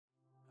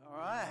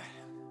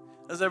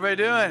How's everybody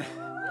doing?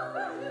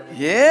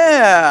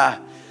 Yeah.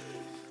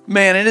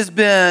 Man, it has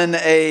been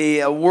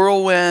a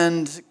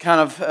whirlwind kind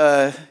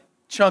of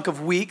chunk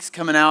of weeks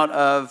coming out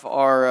of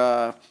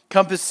our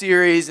Compass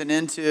series and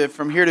into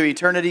From Here to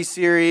Eternity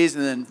series,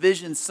 and then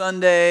Vision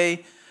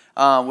Sunday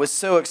was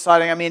so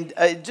exciting. I mean,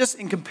 just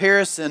in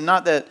comparison,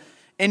 not that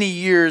any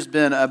year has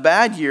been a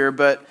bad year,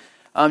 but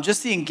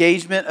just the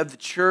engagement of the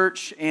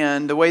church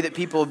and the way that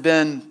people have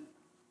been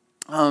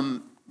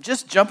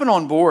just jumping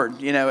on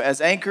board, you know, as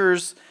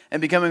anchors and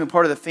becoming a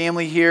part of the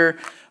family here.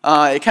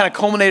 It kind of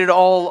culminated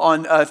all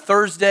on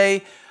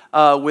Thursday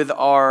with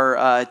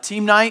our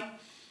team night.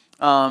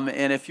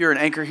 And if you're an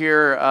anchor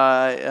here,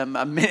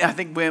 I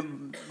think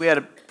we had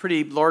a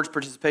pretty large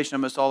participation.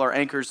 Almost all our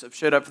anchors have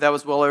showed up. That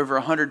was well over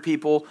 100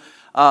 people.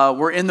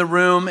 Were in the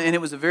room, and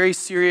it was a very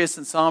serious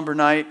and somber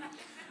night.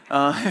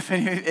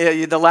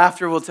 The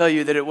laughter will tell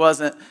you that it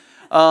wasn't.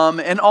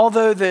 And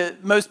although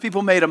most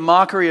people made a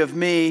mockery of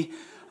me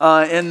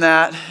in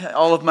that,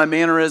 all of my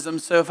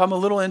mannerisms, so if I'm a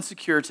little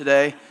insecure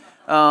today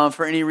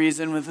for any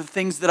reason with the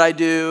things that I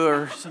do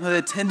or some of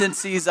the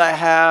tendencies I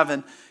have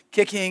and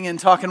kicking and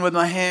talking with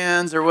my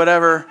hands or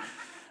whatever,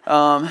 if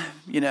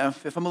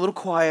I'm a little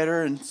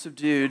quieter and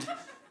subdued,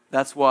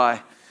 that's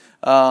why.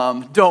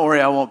 Don't worry,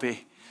 I won't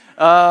be.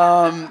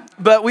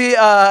 But we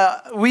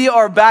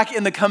are back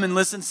in the Come and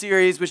Listen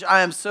series, which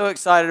I am so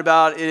excited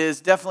about. It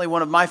is definitely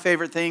one of my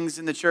favorite things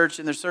in the church,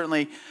 and there's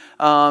certainly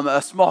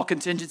a small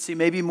contingency,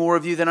 maybe more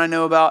of you than I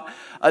know about,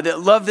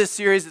 that love this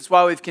series. It's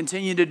why we've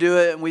continued to do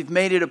it, and we've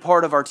made it a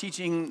part of our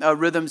teaching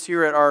rhythms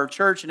here at our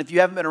church. And if you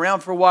haven't been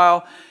around for a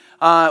while,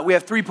 we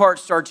have 3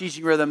 parts to our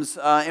teaching rhythms,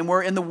 and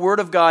we're in the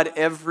Word of God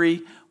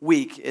every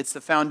week. It's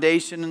the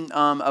foundation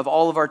of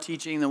all of our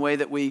teaching. The way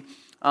that we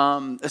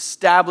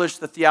establish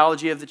the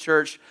theology of the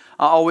church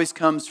always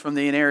comes from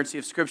the inerrancy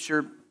of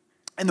Scripture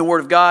and the Word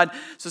of God.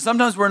 So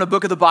sometimes we're in a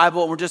book of the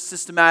Bible and we're just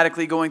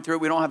systematically going through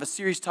it. We don't have a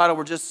series title.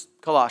 We're just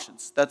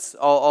Colossians. That's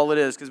all it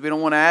is, because we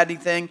don't want to add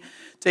anything,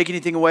 take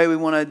anything away. We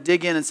want to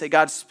dig in and say,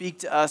 God, speak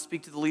to us,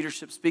 speak to the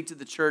leadership, speak to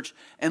the church,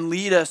 and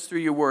lead us through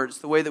your word. It's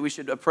the way that we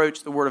should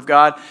approach the Word of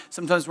God.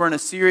 Sometimes we're in a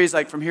series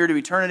like From Here to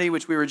Eternity,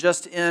 which we were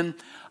just in,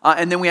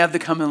 and then we have the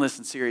Come and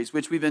Listen series,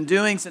 which we've been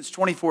doing since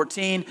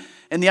 2014.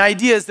 And the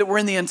idea is that we're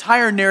in the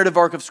entire narrative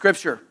arc of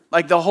Scripture,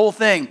 like the whole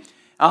thing.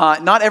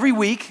 Not every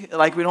week,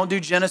 like we don't do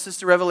Genesis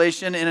to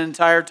Revelation in an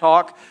entire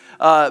talk,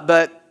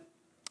 but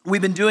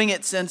we've been doing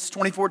it since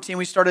 2014.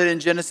 We started in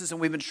Genesis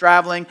and we've been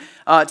traveling.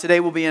 Today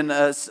we'll be in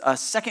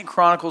 2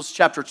 Chronicles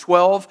chapter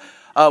 12,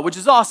 which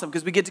is awesome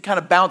because we get to kind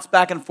of bounce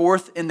back and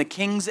forth in the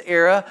King's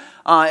era.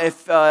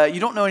 If you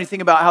don't know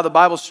anything about how the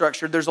Bible's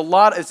structured, there's a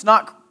lot, it's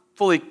not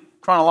fully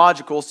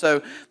chronological, so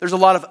there's a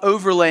lot of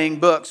overlaying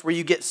books where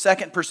you get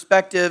second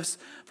perspectives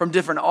from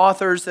different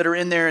authors that are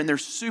in there, and they're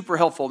super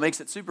helpful. It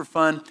makes it super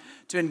fun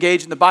to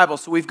engage in the Bible.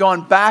 So we've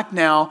gone back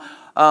now,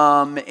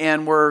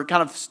 and we're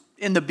kind of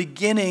in the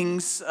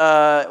beginnings,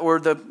 or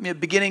the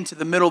beginning to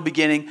the middle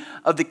beginning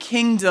of the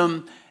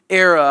kingdom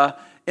era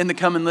in the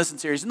Come and Listen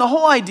series. And the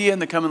whole idea in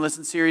the Come and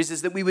Listen series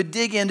is that we would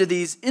dig into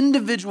these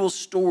individual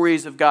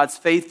stories of God's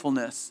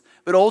faithfulness,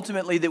 but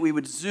ultimately that we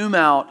would zoom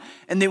out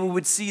and that we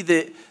would see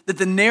that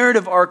the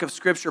narrative arc of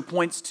Scripture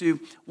points to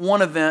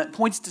one event,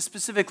 points to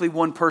specifically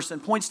one person,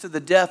 points to the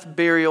death,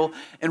 burial,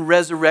 and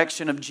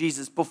resurrection of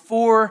Jesus.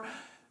 Before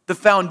the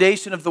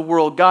foundation of the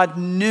world, God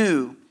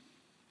knew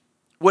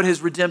what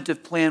his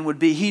redemptive plan would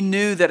be. He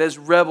knew that as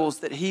rebels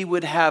that he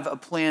would have a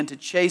plan to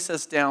chase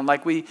us down.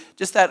 Like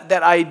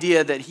that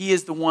idea that he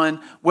is the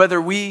one,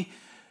 whether we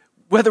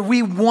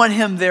want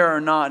him there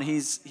or not,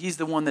 he's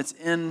the one that's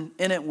in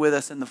it with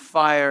us in the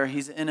fire.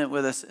 He's in it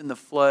with us in the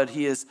flood.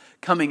 He is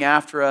coming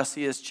after us.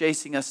 He is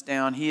chasing us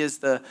down. He is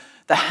the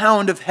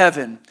hound of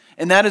heaven.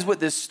 And that is what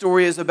this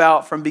story is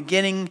about from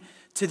beginning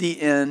to the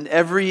end.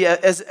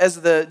 As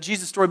the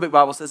Jesus Storybook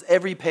Bible says,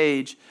 every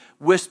page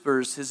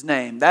whispers his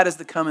name. That is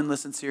the Come and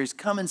Listen series.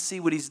 Come and see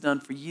what he's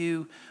done for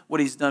you, what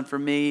he's done for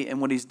me,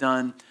 and what he's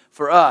done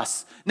for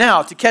us.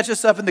 Now, to catch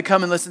us up in the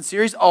Come and Listen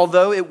series,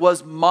 although it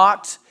was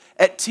mocked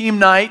at team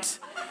night,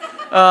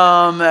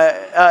 how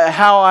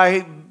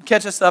I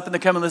catch us up in the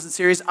Come and Listen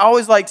series, I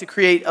always like to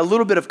create a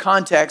little bit of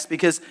context,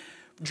 because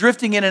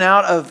drifting in and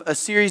out of a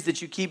series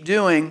that you keep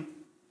doing,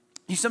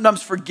 you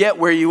sometimes forget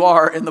where you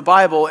are in the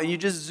Bible, and you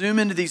just zoom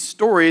into these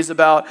stories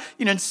about,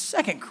 in 2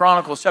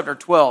 Chronicles chapter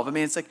 12. I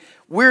mean, it's like,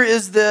 where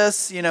is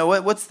this?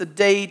 What's the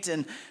date?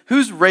 And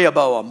who's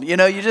Rehoboam? You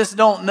just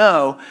don't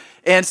know.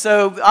 And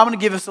so I'm going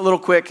to give us a little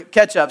quick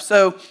catch up.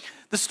 So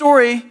the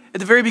story at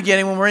the very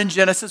beginning, when we're in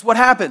Genesis, what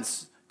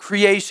happens?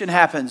 Creation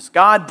happens.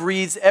 God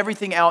breathes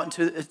everything out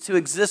into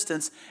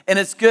existence, and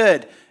it's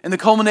good. And the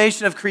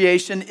culmination of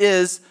creation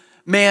is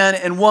man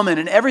and woman,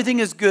 and everything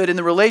is good in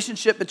the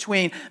relationship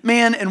between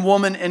man and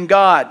woman and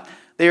God.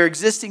 They are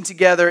existing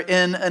together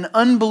in an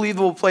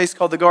unbelievable place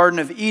called the Garden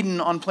of Eden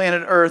on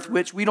planet Earth,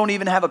 which we don't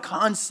even have a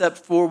concept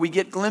for. We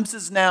get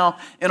glimpses now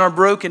in our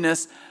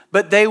brokenness,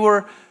 but they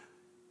were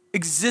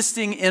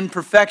existing in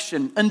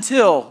perfection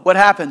until what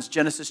happens?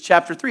 Genesis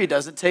chapter 3. It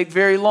doesn't take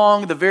very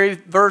long. The very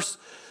verse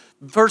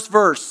First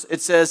verse, it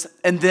says,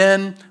 and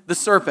then the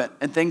serpent.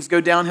 And things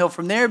go downhill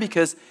from there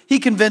because he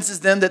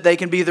convinces them that they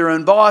can be their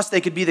own boss.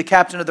 They could be the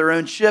captain of their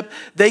own ship.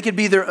 They could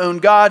be their own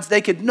gods.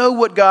 They could know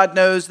what God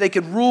knows. They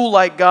could rule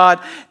like God.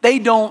 They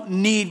don't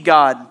need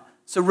God.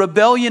 So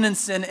rebellion and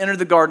sin enter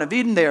the Garden of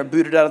Eden. They are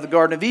booted out of the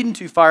Garden of Eden.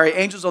 2 fiery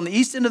angels on the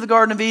east end of the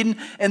Garden of Eden,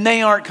 and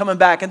they aren't coming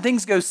back. And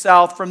things go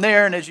south from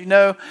there. And as you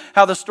know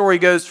how the story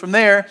goes from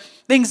there,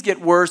 things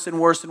get worse and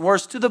worse and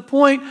worse to the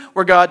point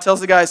where God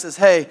tells the guy, says,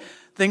 hey,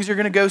 things are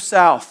going to go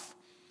south,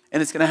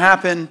 and it's going to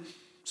happen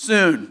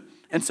soon.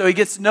 And so he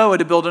gets Noah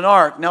to build an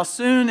ark. Now,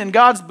 soon in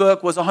God's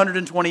book was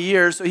 120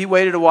 years, so he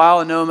waited a while,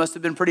 and Noah must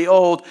have been pretty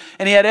old.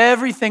 And he had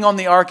everything on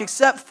the ark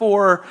except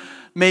for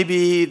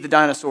maybe the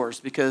dinosaurs,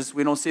 because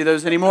we don't see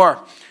those anymore.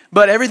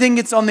 But everything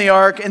gets on the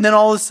ark, and then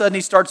all of a sudden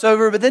he starts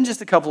over. But then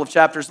just a couple of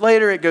chapters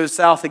later, it goes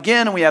south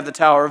again, and we have the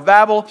Tower of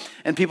Babel.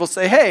 And people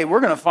say, hey, we're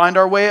going to find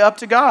our way up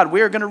to God.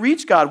 We are going to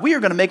reach God. We are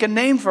going to make a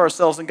name for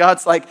ourselves. And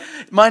God's like,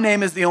 my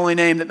name is the only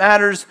name that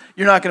matters.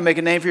 You're not going to make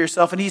a name for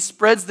yourself. And he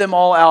spreads them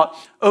all out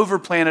over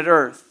planet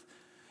Earth.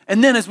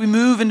 And then as we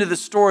move into the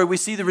story, we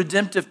see the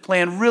redemptive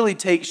plan really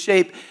take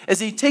shape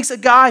as he takes a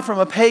guy from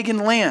a pagan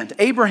land,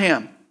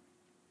 Abraham.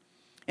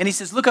 And he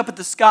says, look up at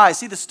the sky.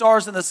 See the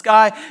stars in the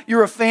sky?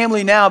 You're a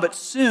family now, but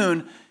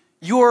soon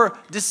your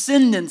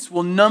descendants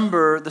will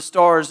number the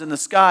stars in the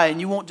sky.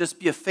 And you won't just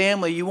be a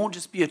family. You won't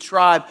just be a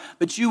tribe,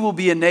 but you will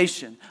be a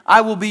nation.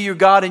 I will be your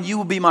God and you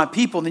will be my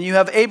people. And then you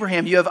have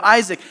Abraham, you have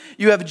Isaac,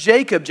 you have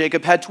Jacob.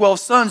 Jacob had 12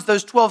 sons.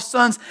 Those 12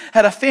 sons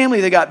had a family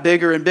that got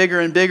bigger and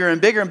bigger and bigger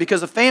and bigger. And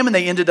because of famine,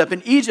 they ended up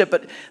in Egypt.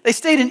 But they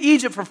stayed in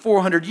Egypt for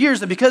 400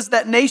 years. And because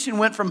that nation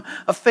went from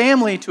a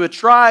family to a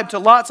tribe to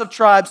lots of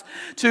tribes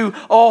to a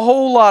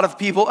whole lot of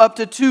people, up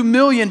to 2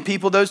 million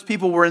people, those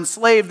people were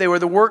enslaved. They were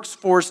the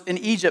workforce in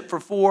Egypt for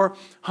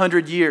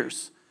 400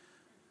 years.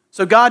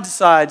 So God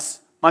decides,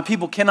 my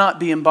people cannot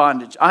be in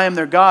bondage. I am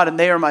their God and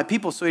they are my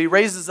people. So he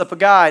raises up a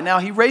guy. Now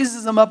he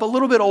raises him up a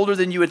little bit older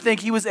than you would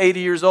think. He was 80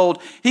 years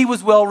old. He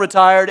was well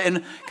retired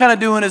and kind of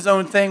doing his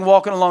own thing,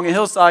 walking along a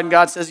hillside. And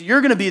God says,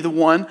 you're going to be the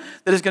one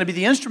that is going to be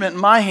the instrument in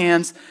my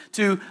hands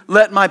to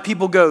let my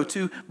people go,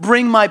 to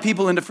bring my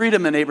people into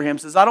freedom. And Abraham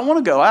says, I don't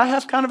want to go. I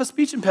have kind of a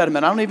speech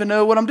impediment. I don't even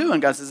know what I'm doing.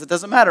 God says, it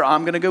doesn't matter.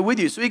 I'm going to go with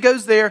you. So he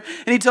goes there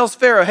and he tells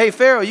Pharaoh, hey,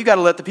 Pharaoh, you got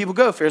to let the people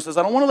go. Pharaoh says,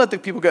 I don't want to let the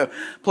people go.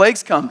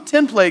 Plagues come,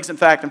 10 plagues, in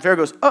fact. And Pharaoh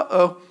goes,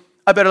 uh-oh.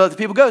 I better let the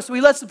people go. So he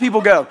lets the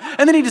people go.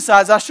 And then he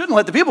decides, I shouldn't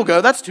let the people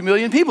go. That's 2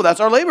 million people. That's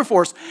our labor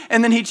force.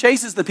 And then he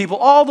chases the people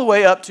all the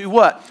way up to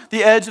what?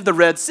 The edge of the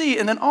Red Sea.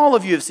 And then all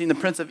of you have seen The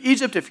Prince of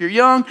Egypt. If you're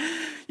young,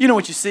 you know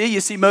what you see. You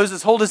see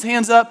Moses hold his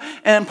hands up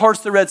and parts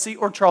the Red Sea,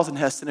 or Charlton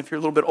Heston if you're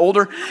a little bit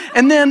older.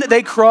 And then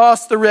they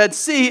cross the Red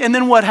Sea. And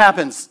then what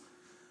happens?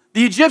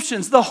 The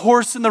Egyptians, the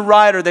horse and the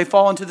rider, they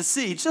fall into the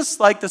sea.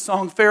 Just like the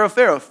song Pharaoh,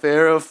 Pharaoh,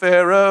 Pharaoh,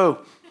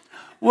 Pharaoh.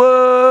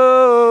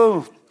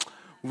 Whoa.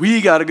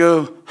 We got to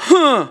go,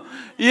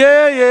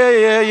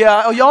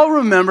 yeah. Oh, y'all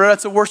remember,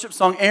 that's a worship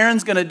song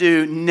Aaron's going to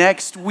do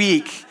next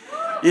week.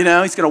 You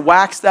know, he's going to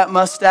wax that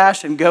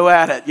mustache and go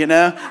at it, you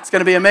know. It's going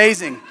to be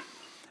amazing.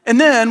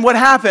 And then what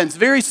happens?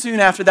 Very soon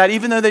after that,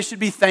 even though they should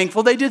be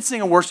thankful, they did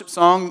sing a worship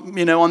song,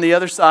 you know, on the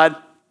other side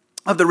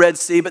of the Red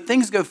Sea, but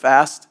things go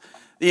fast.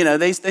 You know,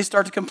 they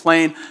start to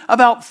complain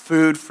about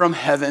food from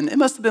heaven. It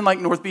must have been like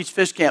North Beach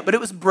Fish Camp, but it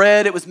was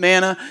bread, it was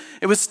manna,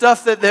 it was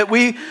stuff that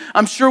we,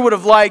 I'm sure, would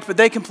have liked, but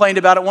they complained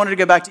about it, wanted to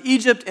go back to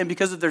Egypt, and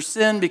because of their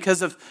sin,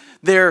 because of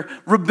their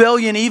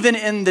rebellion, even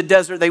in the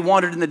desert, they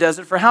wandered in the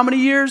desert for how many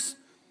years?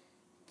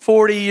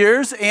 40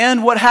 years.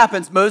 And what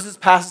happens? Moses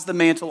passes the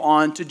mantle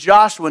on to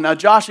Joshua. Now,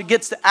 Joshua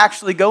gets to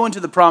actually go into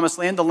the promised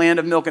land, the land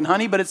of milk and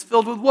honey, but it's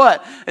filled with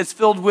what? It's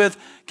filled with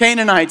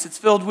Canaanites. It's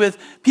filled with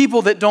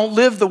people that don't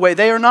live the way.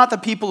 They are not the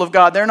people of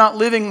God. They're not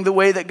living the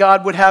way that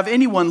God would have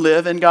anyone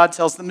live, and God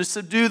tells them to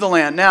subdue the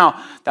land.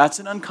 Now, that's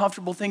an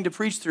uncomfortable thing to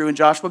preach through in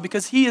Joshua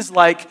because he is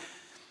like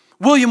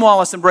William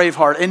Wallace and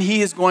Braveheart, and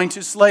he is going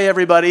to slay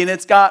everybody, and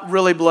it's got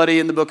really bloody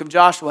in the book of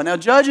Joshua. Now,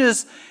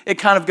 Judges, it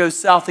kind of goes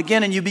south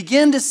again, and you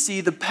begin to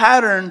see the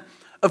pattern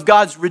of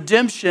God's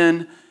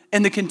redemption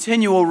and the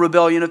continual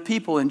rebellion of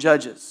people in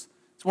Judges.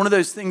 It's one of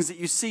those things that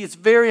you see. It's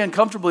very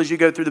uncomfortable as you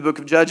go through the book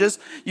of Judges.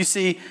 You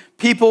see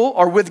people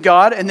are with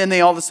God, and then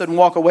they all of a sudden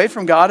walk away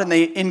from God, and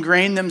they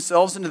ingrain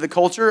themselves into the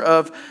culture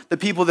of the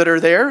people that are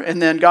there,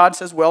 and then God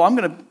says, well, I'm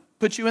going to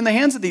put you in the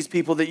hands of these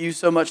people that you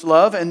so much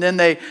love. And then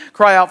they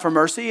cry out for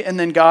mercy. And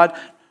then God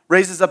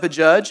raises up a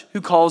judge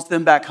who calls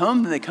them back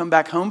home. And they come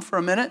back home for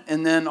a minute.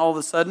 And then all of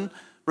a sudden,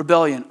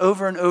 rebellion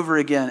over and over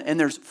again. And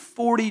there's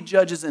 40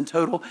 judges in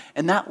total.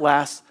 And that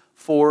lasts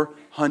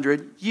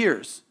 400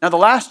 years. Now, the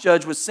last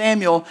judge was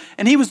Samuel.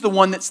 And he was the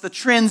one that's the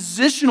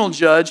transitional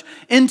judge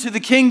into the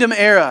kingdom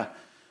era.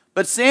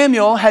 But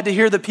Samuel had to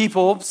hear the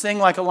people sing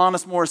like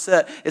Alanis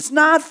Morissette. It's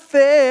not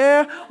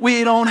fair.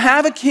 We don't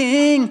have a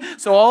king.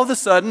 So all of a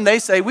sudden they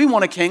say, we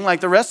want a king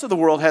like the rest of the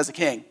world has a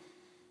king.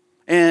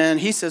 And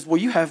he says,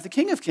 well, you have the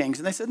King of Kings.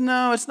 And they said,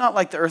 no, it's not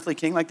like the earthly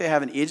king like they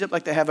have in Egypt,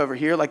 like they have over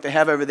here, like they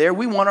have over there.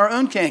 We want our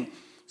own king.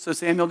 So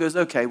Samuel goes,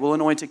 okay, we'll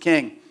anoint a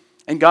king.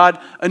 And God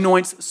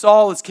anoints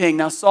Saul as king.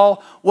 Now,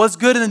 Saul was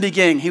good in the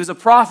beginning. He was a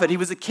prophet. He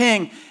was a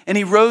king. And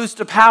he rose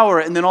to power.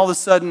 And then all of a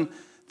sudden,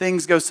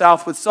 things go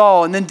south with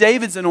Saul. And then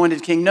David's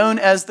anointed king, known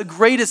as the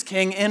greatest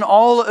king in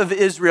all of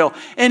Israel.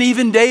 And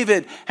even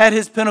David had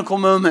his pinnacle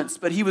moments.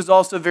 But he was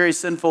also very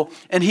sinful.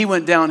 And he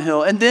went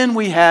downhill. And then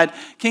we had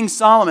King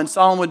Solomon.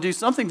 Solomon would do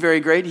something very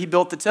great. He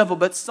built the temple.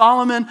 But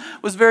Solomon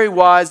was very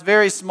wise,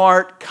 very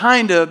smart,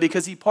 kind of,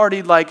 because he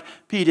partied like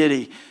P.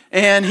 Diddy.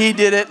 And he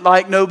did it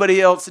like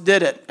nobody else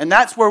did it. And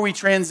that's where we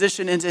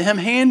transition into him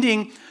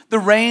handing the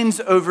reins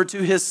over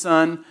to his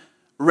son,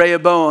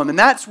 Rehoboam. And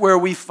that's where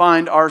we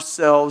find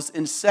ourselves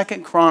in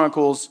 2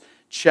 Chronicles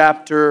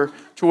chapter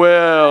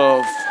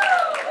 12.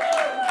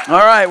 All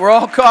right, we're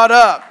all caught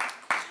up.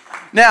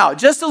 Now,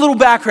 just a little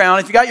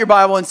background. If you got your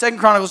Bible in 2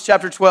 Chronicles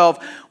chapter 12,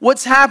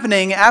 what's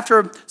happening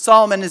after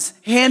Solomon is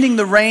handing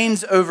the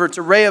reins over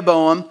to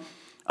Rehoboam,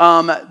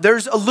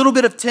 there's a little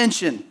bit of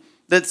tension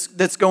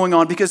that's going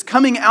on, because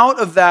coming out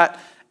of that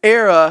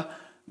era,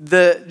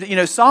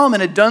 Solomon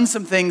had done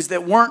some things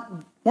that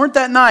weren't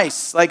that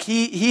nice. Like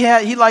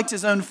he liked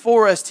his own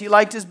forest, he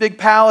liked his big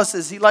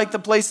palaces, he liked the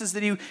places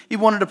that he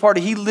wanted to party.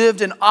 He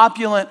lived an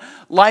opulent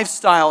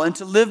lifestyle, and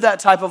to live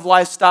that type of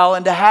lifestyle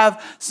and to have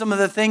some of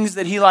the things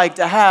that he liked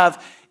to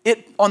have,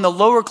 it on the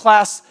lower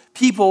class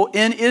people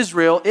in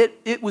Israel,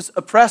 it was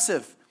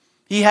oppressive.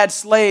 He had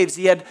slaves,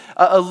 he had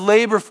a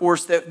labor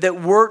force that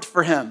worked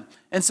for him.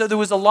 And so there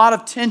was a lot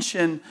of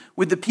tension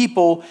with the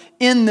people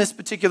in this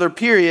particular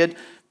period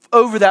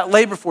over that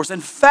labor force.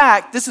 In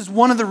fact, this is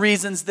one of the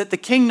reasons that the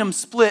kingdom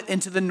split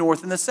into the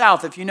north and the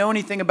south. If you know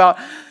anything about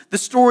the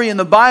story in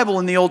the Bible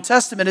in the Old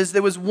Testament, is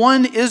there was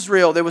one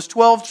Israel, there was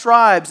 12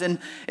 tribes, and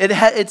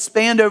it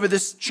spanned over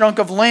this chunk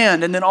of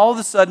land. And then all of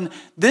a sudden,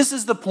 this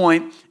is the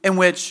point in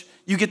which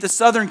you get the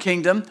southern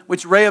kingdom,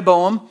 which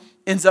Rehoboam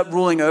ends up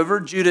ruling over,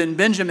 Judah and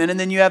Benjamin, and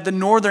then you have the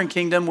northern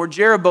kingdom where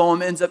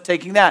Jeroboam ends up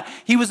taking that.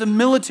 He was a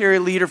military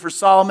leader for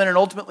Solomon and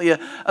ultimately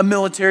a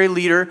military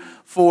leader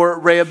for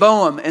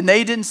Rehoboam, and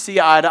they didn't see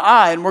eye to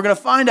eye, and we're going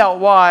to find out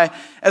why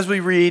as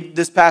we read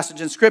this passage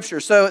in Scripture.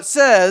 So it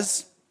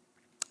says,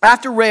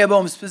 after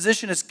Rehoboam's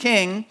position as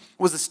king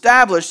was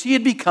established, he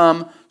had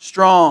become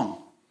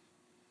strong.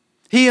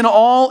 He and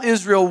all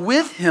Israel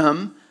with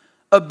him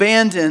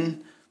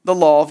abandoned the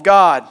law of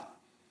God.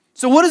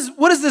 So what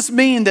does this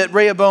mean that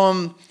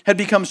Rehoboam had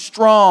become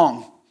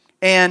strong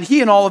and he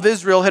and all of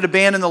Israel had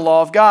abandoned the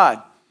law of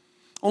God?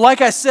 Well,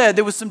 like I said,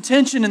 there was some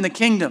tension in the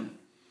kingdom.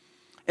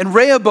 And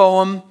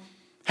Rehoboam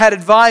had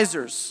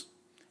advisors.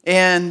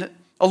 And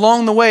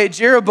along the way,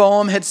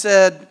 Jeroboam had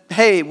said,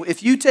 hey,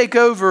 if you take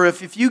over,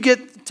 if you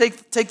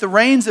take the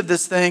reins of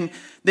this thing,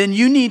 then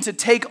you need to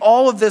take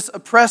all of this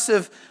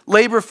oppressive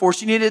labor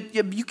force.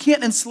 You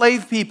can't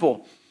enslave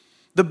people.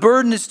 The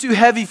burden is too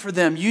heavy for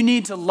them. You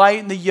need to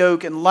lighten the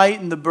yoke and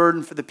lighten the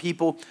burden for the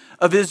people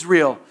of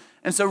Israel.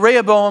 And so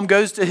Rehoboam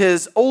goes to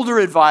his older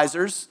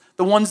advisors,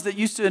 the ones that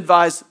used to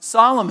advise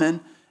Solomon,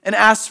 and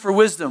asks for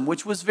wisdom,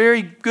 which was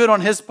very good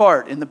on his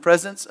part. In the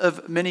presence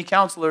of many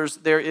counselors,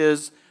 there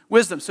is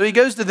wisdom. So he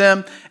goes to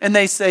them and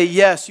they say,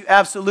 yes, you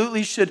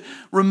absolutely should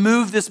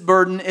remove this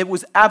burden. It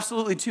was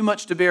absolutely too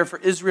much to bear for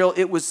Israel.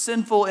 It was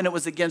sinful and it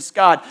was against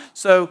God.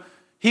 So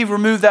he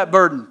removed that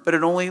burden, but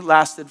it only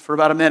lasted for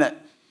about a minute.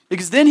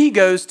 Because then he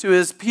goes to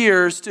his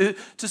peers, to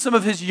some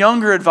of his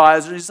younger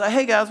advisors. He's like,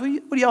 hey guys,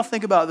 what do y'all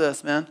think about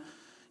this, man?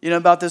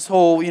 About this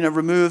whole,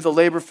 remove the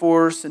labor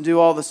force and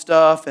do all the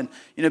stuff and,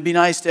 be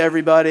nice to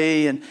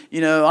everybody. And,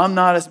 I'm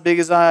not as big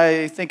as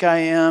I think I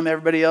am.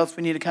 Everybody else,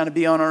 we need to kind of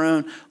be on our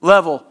own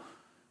level.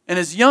 And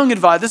his young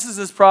advisor, this is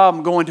his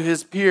problem going to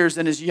his peers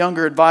and his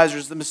younger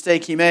advisors, the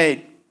mistake he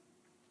made.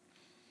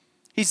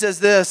 He says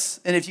this,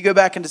 and if you go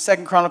back into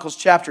 2 Chronicles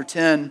chapter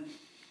 10,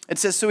 it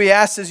says, so he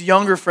asked his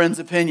younger friend's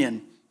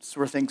opinion. This is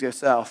where things go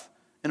south.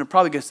 And it'll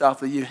probably go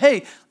south with you.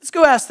 Hey, let's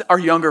go ask our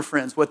younger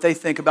friends what they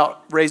think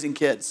about raising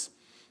kids.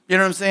 You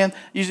know what I'm saying?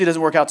 Usually it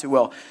doesn't work out too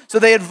well. So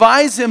they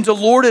advise him to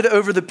lord it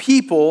over the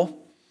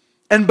people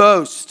and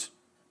boast.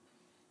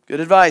 Good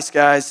advice,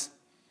 guys.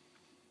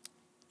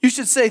 You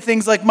should say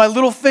things like, my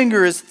little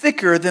finger is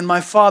thicker than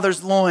my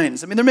father's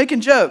loins. I mean, they're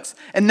making jokes.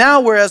 And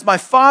now, whereas my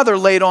father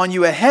laid on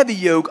you a heavy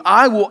yoke,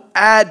 I will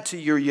add to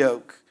your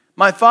yoke.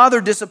 My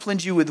father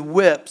disciplined you with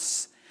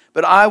whips,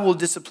 but I will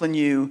discipline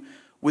you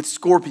with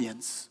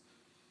scorpions.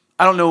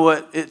 I don't know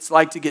what it's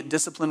like to get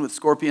disciplined with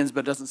scorpions,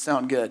 but it doesn't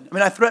sound good. I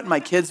mean, I threaten my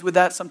kids with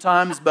that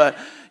sometimes, but,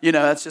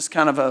 that's just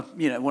kind of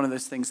one of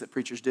those things that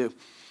preachers do.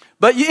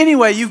 But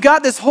anyway, you've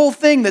got this whole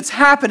thing that's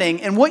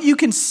happening, and what you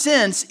can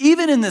sense,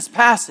 even in this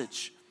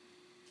passage,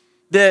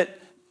 that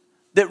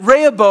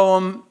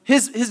Rehoboam,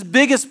 his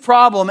biggest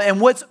problem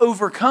and what's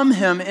overcome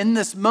him in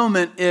this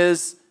moment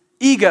is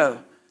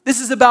ego. This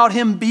is about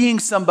him being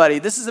somebody.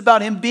 This is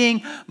about him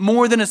being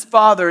more than his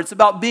father. It's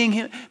about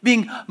being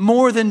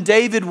more than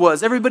David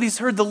was. Everybody's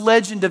heard the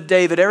legend of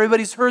David.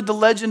 Everybody's heard the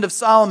legend of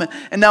Solomon.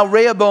 And now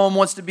Rehoboam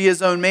wants to be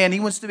his own man. He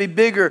wants to be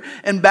bigger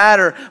and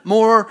badder,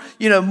 more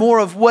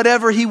of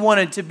whatever he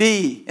wanted to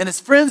be. And his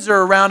friends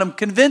are around him,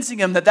 convincing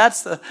him that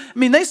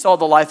they saw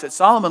the life that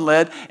Solomon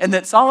led, and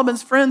that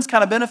Solomon's friends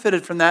kind of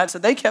benefited from that. So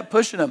they kept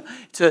pushing him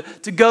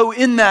to go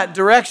in that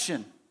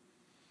direction.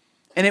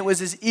 And it was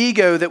his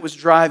ego that was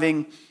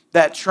driving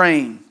that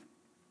train.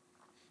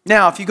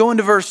 Now, if you go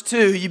into verse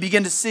 2, you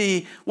begin to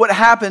see what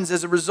happens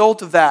as a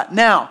result of that.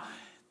 Now,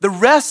 the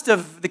rest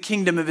of the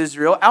kingdom of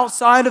Israel,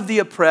 outside of the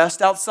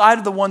oppressed, outside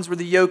of the ones where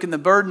the yoke and the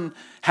burden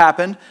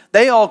happened,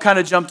 they all kind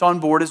of jumped on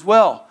board as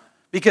well.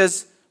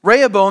 Because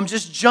Rehoboam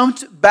just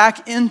jumped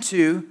back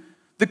into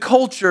the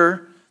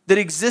culture that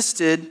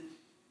existed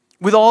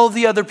with all of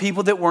the other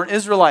people that weren't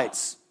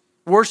Israelites,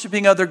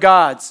 worshiping other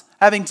gods,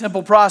 having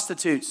temple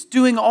prostitutes,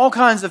 doing all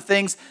kinds of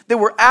things that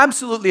were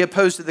absolutely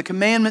opposed to the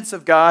commandments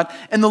of God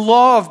and the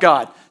law of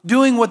God,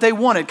 doing what they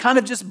wanted, kind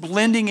of just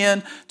blending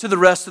in to the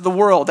rest of the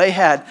world. They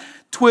had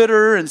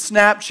Twitter and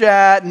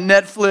Snapchat and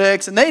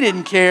Netflix, and they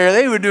didn't care.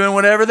 They were doing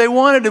whatever they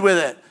wanted with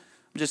it.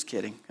 I'm just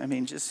kidding.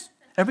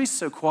 Everybody's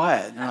so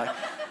quiet. And they're like,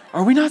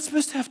 are we not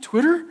supposed to have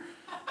Twitter?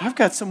 I've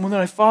got someone that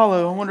I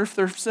follow. I wonder if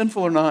they're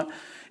sinful or not.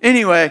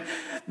 Anyway,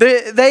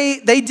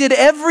 they did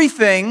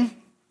everything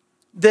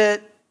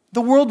that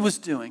the world was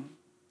doing.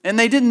 And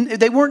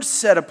they weren't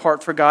set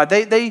apart for God.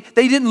 They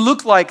didn't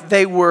look like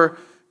they were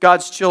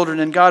God's children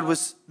and God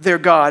was their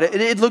God.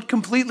 It looked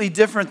completely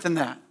different than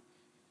that.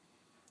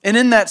 And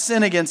in that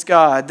sin against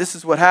God, this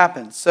is what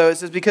happens. So it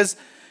says, because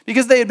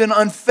they had been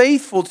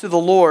unfaithful to the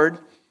Lord,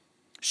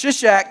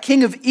 Shishak,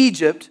 king of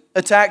Egypt,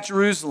 attacked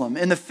Jerusalem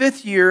in the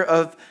fifth year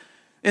of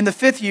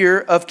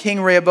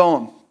King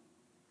Rehoboam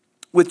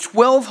with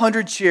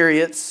 1,200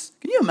 chariots.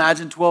 Can you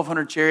imagine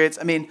 1,200 chariots?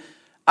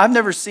 I've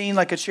never seen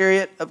like a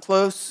chariot up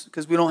close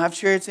because we don't have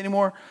chariots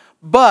anymore.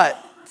 But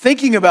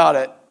thinking about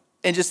it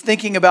and just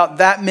thinking about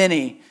that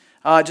many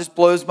just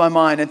blows my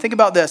mind. And think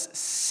about this,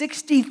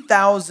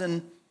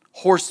 60,000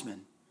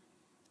 horsemen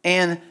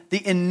and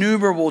the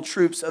innumerable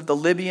troops of the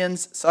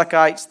Libyans,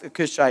 Sukites, the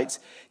Cushites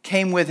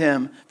came with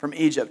him from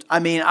Egypt.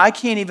 I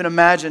can't even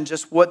imagine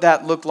just what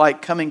that looked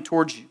like coming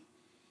towards you.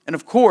 And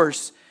of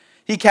course,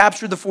 he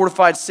captured the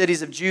fortified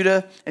cities of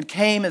Judah and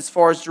came as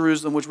far as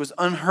Jerusalem, which was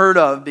unheard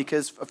of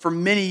because for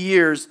many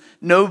years,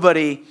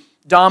 nobody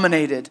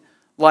dominated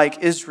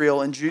like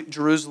Israel and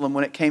Jerusalem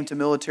when it came to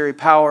military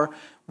power,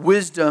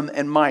 wisdom,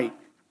 and might.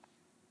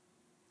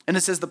 And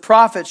it says, the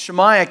prophet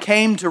Shemaiah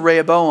came to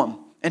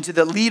Rehoboam and to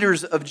the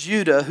leaders of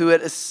Judah who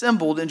had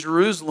assembled in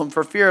Jerusalem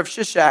for fear of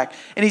Shishak.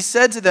 And he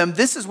said to them,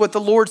 this is what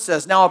the Lord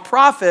says. Now a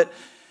prophet,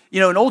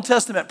 an Old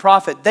Testament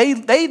prophet,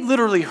 they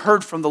literally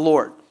heard from the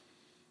Lord.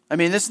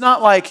 It's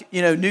not like,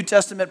 New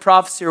Testament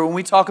prophecy or when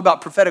we talk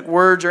about prophetic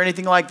words or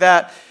anything like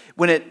that,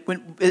 when it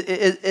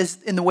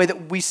is in the way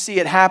that we see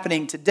it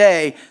happening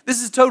today.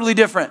 This is totally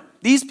different.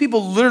 These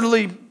people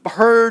literally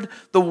heard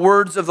the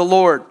words of the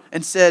Lord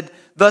and said,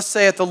 thus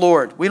saith the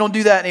Lord. We don't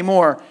do that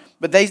anymore,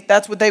 but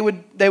that's what they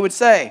would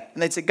say.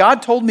 And they'd say,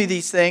 God told me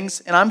these things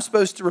and I'm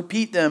supposed to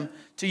repeat them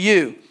to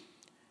you.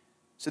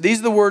 So these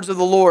are the words of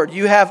the Lord.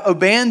 You have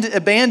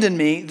abandoned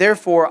me,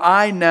 therefore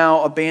I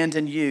now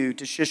abandon you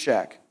to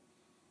Shishak.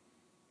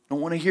 I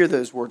don't want to hear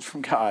those words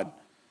from God.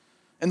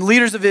 And the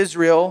leaders of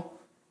Israel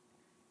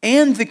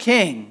and the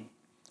king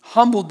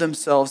humbled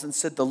themselves and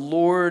said, the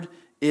Lord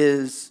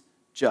is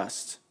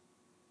just.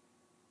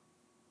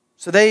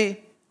 So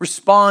they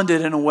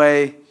responded in a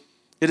way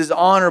that is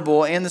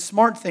honorable and the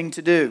smart thing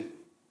to do.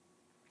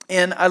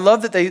 And I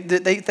love that they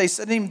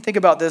didn't even think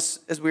about this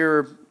as we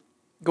were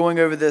going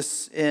over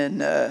this in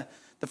the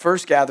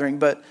first gathering,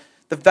 but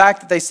the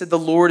fact that they said the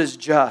Lord is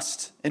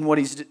just in what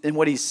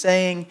he's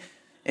saying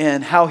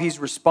and how he's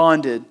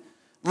responded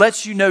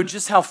lets you know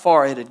just how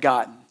far it had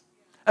gotten.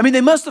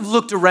 They must have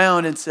looked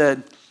around and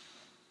said,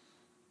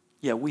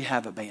 yeah, we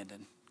have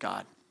abandoned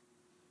God.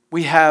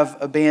 We have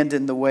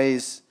abandoned the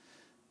ways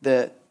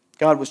that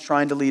God was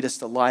trying to lead us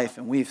to life,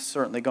 and we've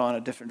certainly gone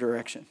a different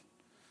direction.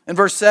 In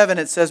verse 7,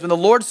 it says, when the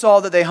Lord saw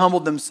that they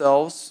humbled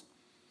themselves,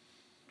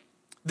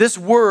 this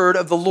word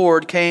of the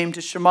Lord came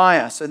to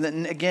Shemaiah. So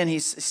then again,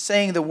 he's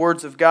saying the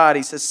words of God.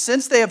 He says,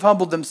 since they have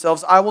humbled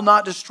themselves, I will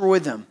not destroy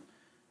them,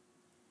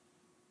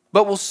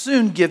 but will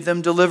soon give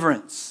them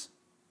deliverance.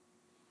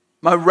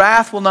 My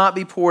wrath will not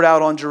be poured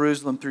out on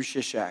Jerusalem through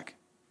Shishak.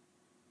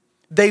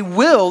 They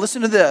will,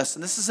 listen to this,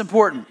 and this is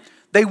important.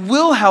 They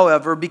will,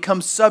 however,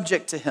 become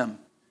subject to him,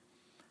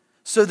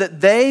 so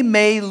that they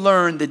may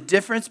learn the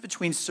difference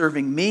between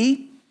serving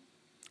me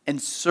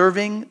and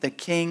serving the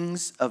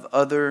kings of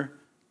other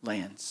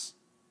lands.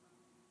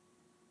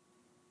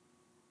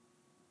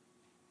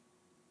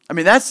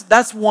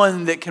 That's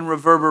one that can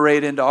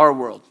reverberate into our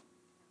world,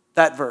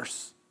 that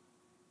verse.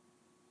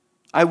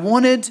 I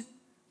wanted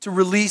to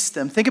release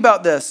them. Think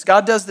about this.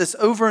 God does this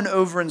over and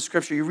over in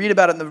Scripture. You read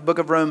about it in the book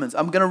of Romans.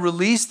 I'm going to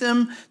release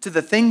them to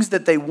the things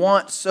that they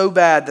want so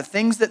bad, the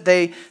things that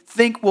they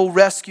think will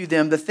rescue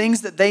them, the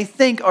things that they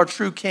think are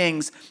true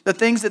kings, the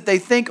things that they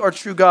think are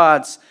true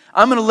gods.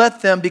 I'm going to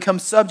let them become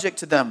subject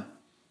to them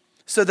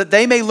so that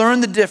they may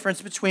learn the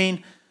difference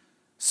between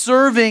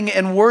serving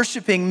and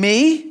worshiping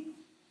me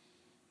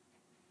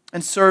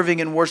and serving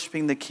and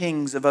worshiping the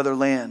kings of other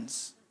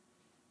lands.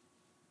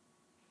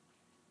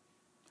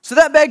 So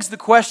that begs the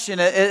question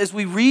as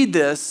we read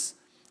this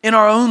in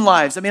our own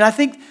lives. I mean, I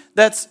think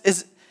that's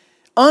as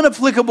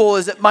unapplicable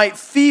as it might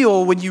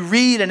feel when you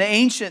read an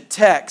ancient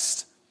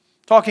text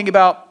talking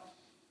about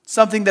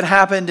something that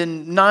happened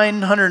in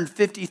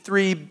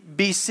 953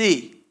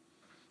 BC.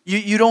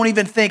 You don't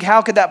even think,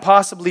 how could that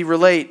possibly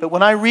relate? But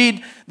when I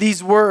read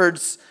these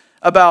words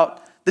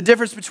about the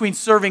difference between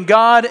serving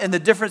God and the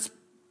difference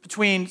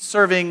between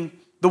serving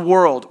the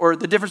world, or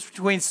the difference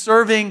between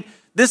serving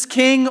this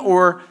king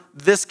or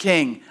this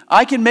king,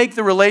 I can make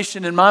the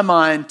relation in my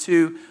mind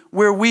to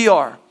where we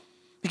are.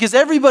 Because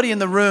everybody in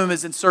the room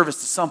is in service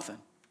to something.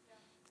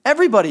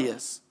 Everybody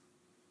is.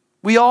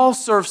 We all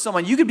serve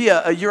someone. You could be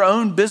your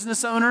own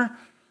business owner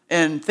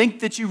and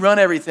think that you run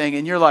everything,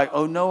 and you're like,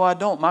 oh no, I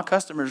don't. My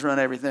customers run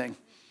everything.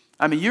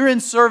 I mean, you're in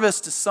service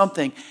to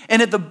something.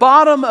 And at the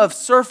bottom of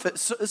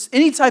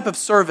any type of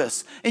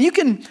service, and you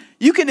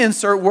can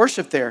insert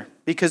worship there,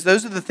 because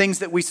those are the things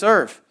that we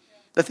serve.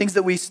 The things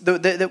that we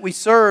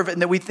serve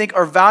and that we think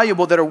are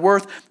valuable, that are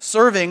worth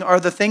serving, are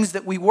the things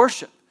that we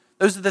worship.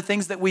 Those are the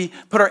things that we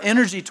put our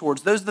energy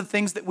towards. Those are the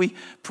things that we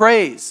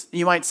praise.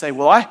 You might say,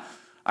 well,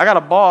 I got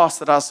a boss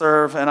that I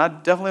serve, and I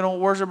definitely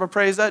don't worship or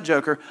praise that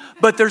joker.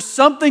 But there's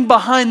something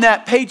behind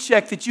that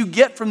paycheck that you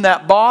get from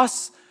that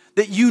boss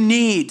that you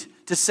need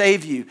to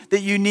save you, that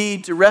you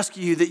need to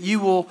rescue you, that you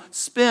will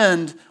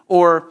spend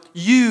or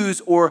use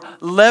or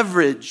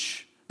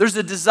leverage. There's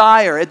a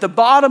desire. At the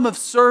bottom of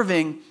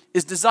serving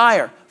is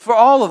desire for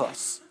all of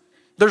us.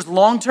 There's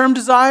long-term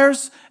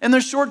desires and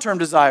there's short-term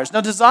desires.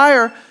 Now,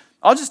 desire,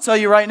 I'll just tell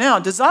you right now,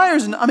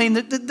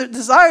 the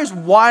desire's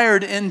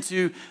wired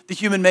into the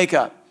human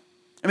makeup.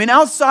 I mean,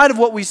 outside of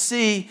what we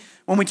see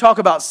when we talk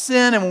about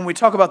sin and when we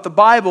talk about the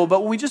Bible,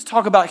 but when we just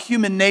talk about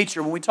human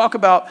nature, when we talk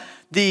about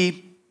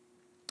the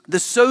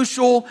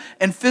social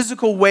and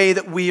physical way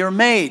that we are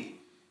made,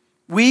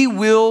 we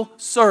will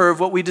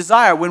serve what we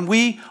desire. When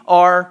we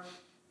are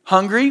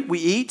hungry, we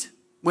eat.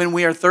 When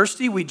we are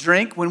thirsty, we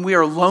drink. When we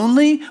are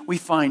lonely, we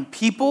find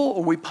people,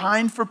 or we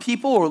pine for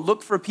people, or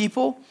look for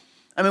people.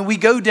 I mean, we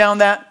go down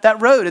that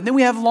road. And then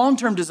we have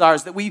long-term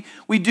desires that we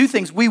do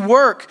things. We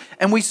work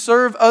and we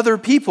serve other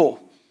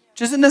people,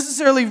 which isn't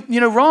necessarily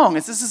wrong.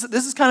 This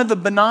is kind of the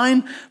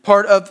benign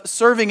part of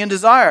serving and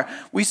desire.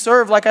 We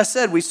serve, like I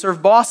said, we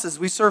serve bosses,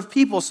 we serve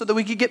people so that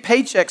we can get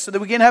paychecks, so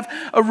that we can have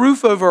a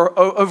roof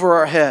over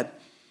our head.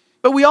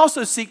 But we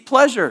also seek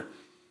pleasure,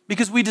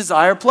 because we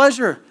desire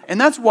pleasure,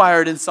 and that's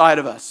wired inside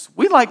of us.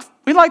 We like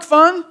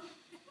fun.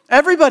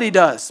 Everybody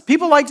does.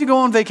 People like to go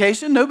on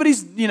vacation.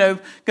 Nobody's going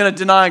to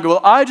deny and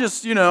go, well,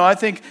 I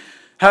think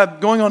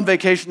going on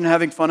vacation and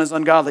having fun is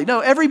ungodly.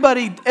 No,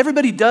 everybody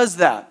does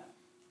that.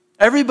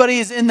 Everybody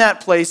is in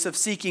that place of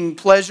seeking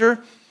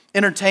pleasure,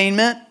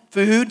 entertainment,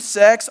 food,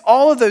 sex,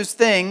 all of those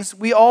things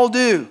we all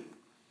do.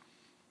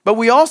 But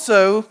we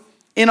also,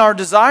 in our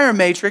desire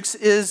matrix,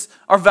 is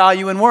our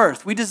value and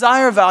worth. We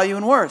desire value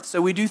and worth,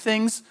 so we do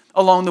things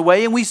along the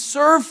way, and we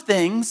serve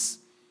things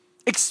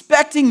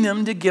expecting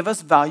them to give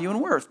us value and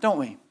worth, don't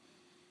we?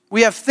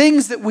 We have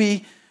things that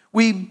we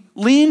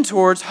lean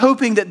towards,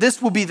 hoping that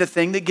this will be the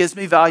thing that gives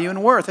me value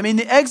and worth. I mean,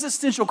 the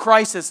existential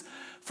crisis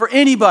for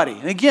anybody,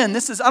 and again,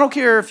 I don't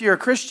care if you're a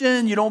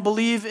Christian, you don't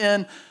believe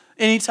in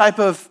any type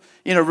of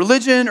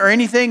religion or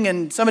anything,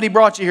 and somebody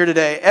brought you here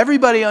today.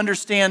 Everybody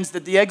understands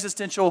that the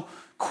existential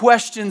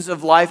questions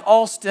of life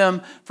all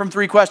stem from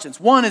three questions.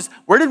 One is,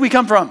 where did we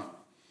come from?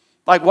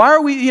 Like, why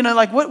are we,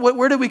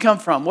 where did we come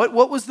from?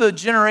 What was the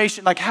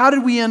generation? Like, how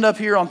did we end up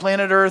here on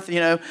planet Earth?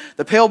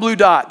 The pale blue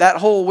dot, that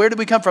whole, where did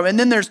we come from? And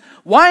then there's,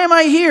 why am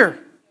I here?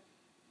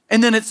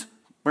 And then it's,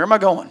 where am I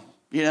going?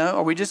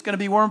 Are we just going to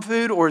be worm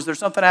food, or is there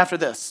something after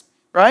this,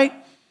 right?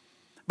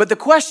 But the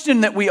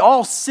question that we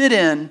all sit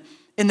in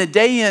the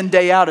day in,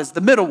 day out is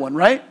the middle one,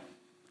 right?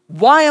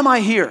 Why am I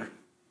here?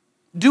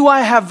 Do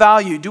I have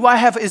value?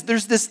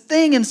 There's this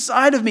thing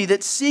inside of me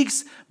that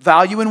seeks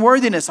value and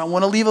worthiness. I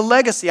want to leave a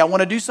legacy. I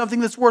want to do something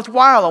that's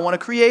worthwhile. I want to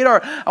create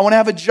art. I want to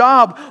have a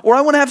job, or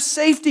I want to have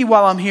safety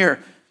while I'm here.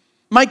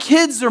 My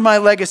kids are my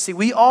legacy.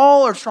 We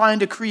all are trying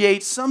to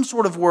create some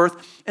sort of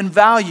worth and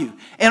value.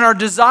 And our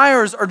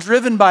desires are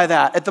driven by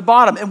that at the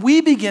bottom. And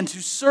we begin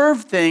to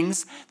serve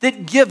things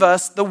that give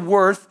us the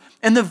worth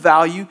and the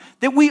value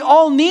that we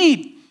all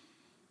need.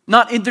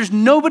 There's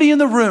nobody in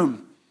the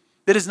room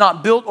that is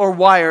not built or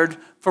wired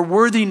for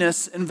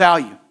worthiness and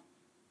value.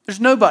 There's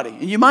nobody.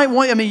 And you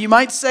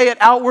might say it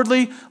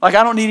outwardly, like,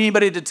 I don't need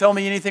anybody to tell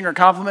me anything or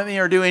compliment me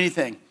or do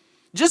anything.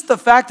 Just the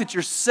fact that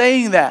you're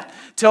saying that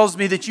tells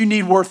me that you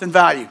need worth and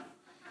value.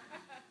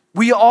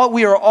 We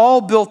are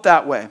all built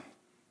that way.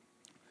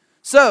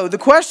 So the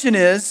question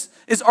is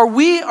are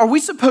we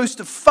supposed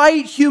to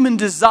fight human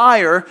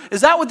desire?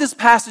 Is that what this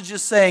passage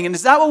is saying? And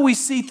is that what we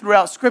see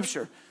throughout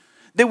Scripture?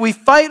 That we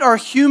fight our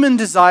human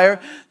desire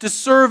to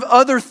serve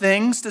other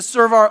things, to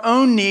serve our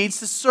own needs,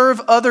 to serve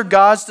other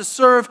gods, to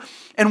serve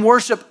and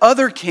worship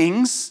other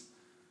kings,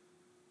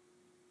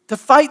 to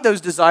fight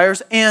those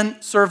desires and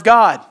serve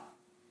God.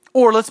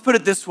 Or let's put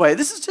it this way.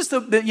 This is just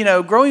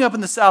growing up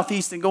in the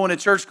Southeast and going to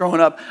church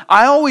growing up,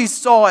 I always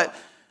saw it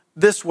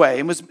this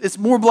way. It's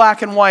more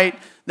black and white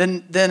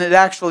than it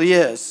actually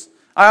is.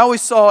 I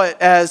always saw it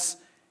as,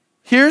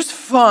 here's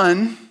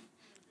fun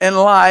and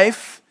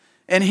life,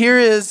 and here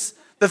is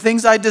the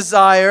things I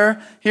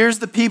desire. Here's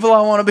the people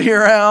I want to be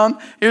around.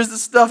 Here's the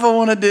stuff I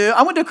want to do.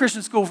 I went to a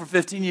Christian school for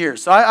 15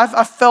 years, so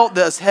I felt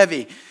this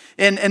heavy.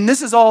 And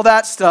this is all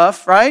that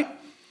stuff, right?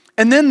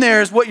 And then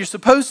there's what you're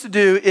supposed to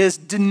do is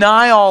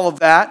deny all of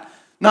that,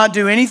 not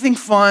do anything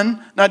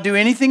fun, not do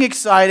anything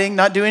exciting,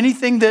 not do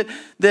anything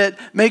that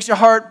makes your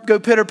heart go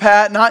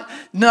pitter-pat, not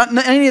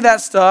any of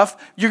that stuff.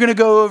 You're going to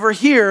go over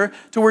here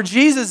to where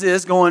Jesus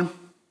is going,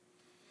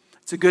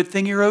 it's a good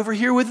thing you're over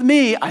here with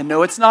me. I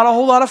know it's not a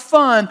whole lot of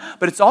fun,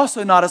 but it's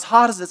also not as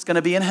hot as it's going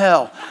to be in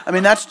hell. I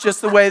mean, that's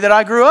just the way that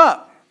I grew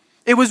up.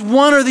 It was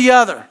one or the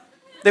other.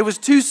 There was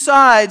two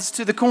sides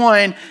to the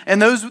coin,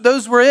 and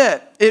those were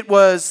it. It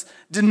was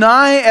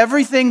deny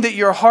everything that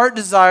your heart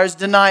desires,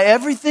 deny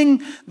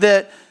everything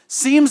that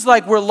seems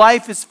like where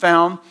life is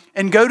found,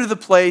 and go to the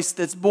place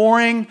that's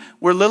boring,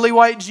 where lily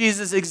white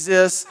Jesus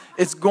exists.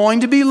 It's going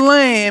to be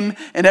lame,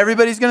 and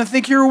everybody's going to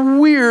think you're a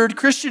weird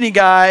Christian-y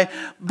guy,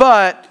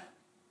 but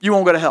you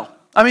won't go to hell.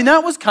 I mean,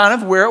 that was kind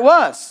of where it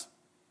was.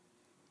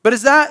 But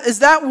is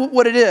that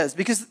what it is?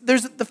 Because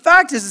the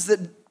fact is that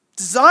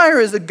desire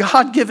is a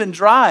God-given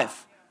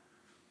drive.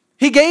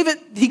 He gave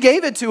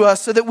it to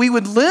us so that we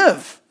would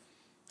live.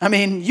 I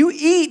mean, you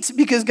eat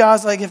because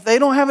God's like, if they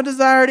don't have a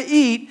desire to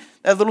eat,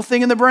 that little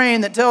thing in the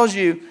brain that tells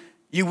you,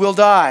 you will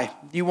die.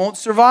 You won't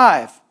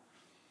survive.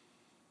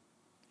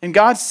 And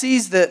God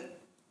sees that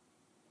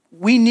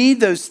we need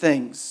those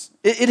things.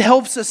 It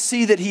helps us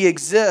see that He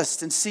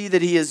exists and see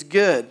that He is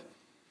good.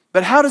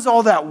 But how does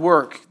all that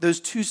work?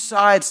 Those two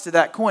sides to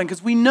that coin?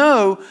 Because we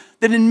know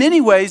that in many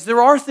ways there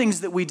are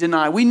things that we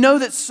deny. We know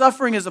that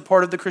suffering is a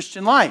part of the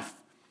Christian life.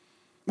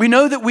 We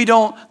know that we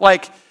don't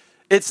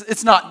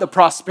it's not the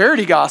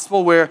prosperity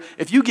gospel where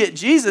if you get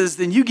Jesus,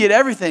 then you get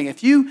everything.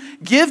 If you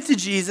give to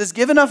Jesus,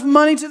 give enough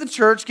money to the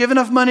church, give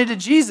enough money to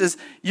Jesus,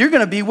 you're going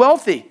to be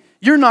wealthy.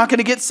 You're not going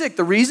to get sick.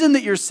 The reason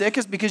that you're sick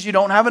is because you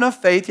don't have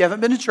enough faith, you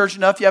haven't been to church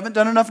enough, you haven't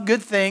done enough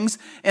good things,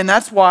 and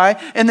that's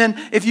why. And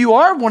then if you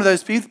are one of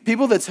those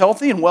people that's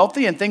healthy and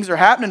wealthy and things are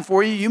happening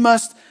for you, you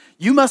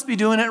must be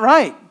doing it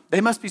right. They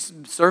must be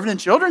serving in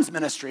children's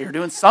ministry or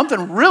doing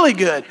something really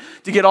good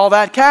to get all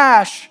that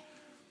cash.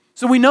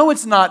 So we know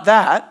it's not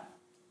that.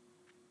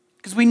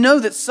 Because we know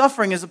that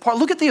suffering is a part.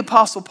 Look at the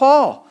Apostle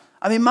Paul.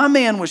 I mean, my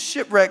man was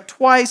shipwrecked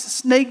twice,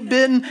 snake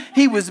bitten.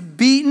 He was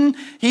beaten.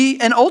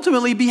 And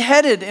ultimately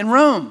beheaded in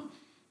Rome.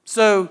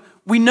 So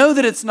we know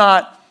that it's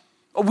not,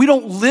 we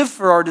don't live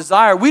for our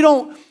desire. We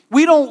don't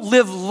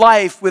live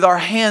life with our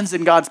hands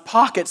in God's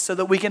pockets so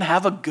that we can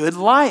have a good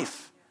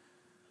life.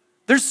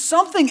 There's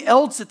something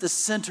else at the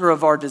center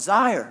of our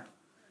desire.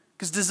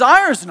 Because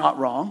desire is not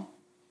wrong.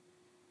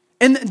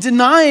 And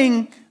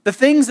denying the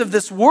things of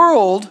this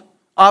world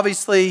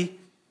obviously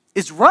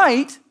is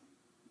right.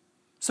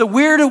 So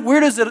where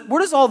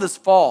does all this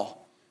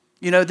fall?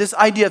 You know, this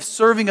idea of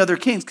serving other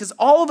kings, because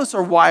all of us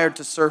are wired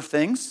to serve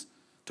things,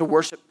 to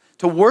worship.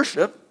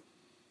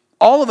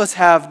 All of us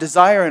have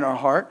desire in our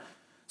heart.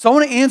 So I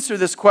want to answer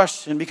this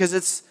question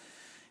because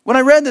when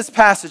I read this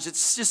passage, it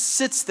just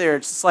sits there.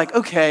 It's just like,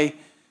 okay,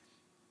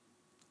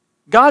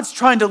 God's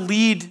trying to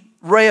lead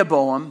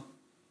Rehoboam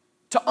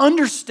to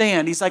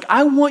understand. He's like,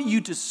 I want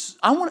you to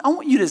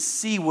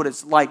see what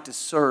it's like to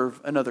serve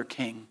another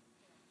king.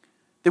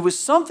 There was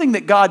something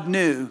that God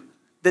knew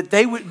that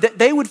they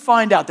would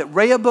find out, that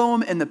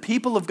Rehoboam and the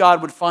people of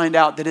God would find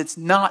out that it's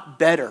not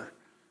better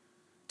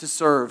to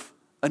serve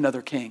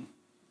another king.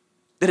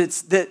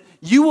 That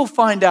you will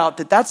find out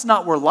that that's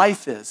not where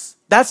life is.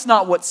 That's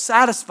not what's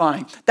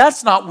satisfying.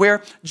 That's not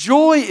where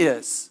joy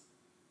is.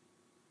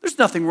 There's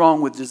nothing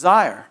wrong with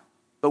desire,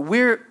 but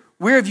where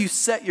have you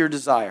set your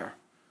desire?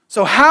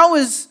 So how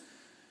is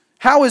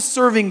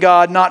serving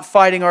God not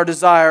fighting our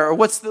desire? Or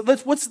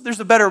there's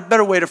a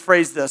better way to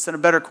phrase this and a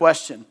better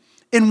question.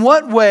 In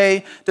what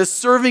way does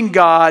serving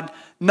God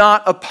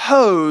not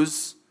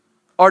oppose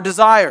our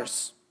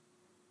desires?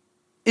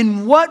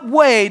 In what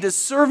way does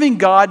serving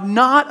God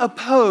not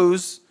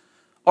oppose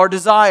our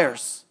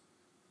desires?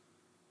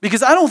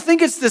 Because I don't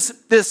think it's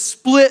this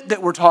split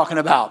that we're talking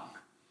about.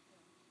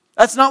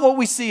 That's not what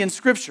we see in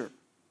Scripture.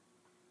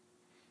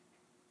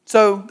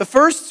 So the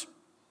first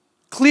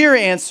clear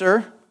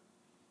answer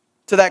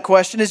to that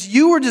question is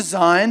you were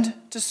designed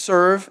to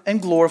serve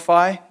and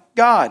glorify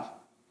God.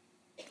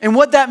 And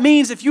what that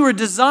means, if you were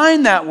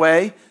designed that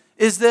way,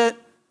 is that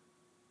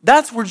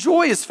that's where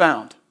joy is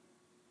found.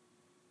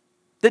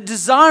 That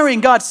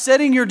desiring God,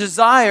 setting your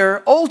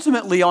desire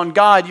ultimately on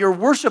God, your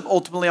worship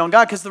ultimately on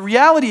God, because the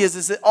reality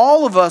is that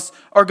all of us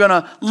are going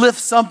to lift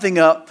something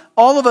up.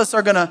 All of us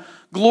are going to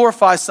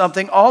glorify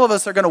something. All of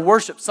us are going to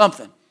worship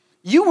something.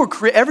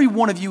 Every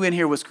one of you in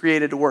here was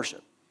created to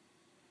worship.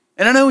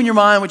 And I know in your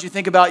mind what you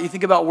think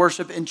about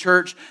worship in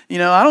church. I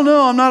don't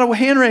know, I'm not a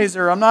hand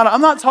raiser. I'm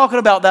not talking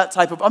about that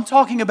I'm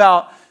talking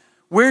about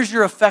where's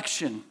your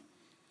affection?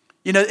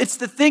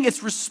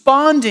 It's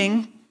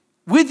responding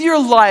with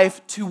your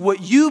life to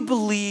what you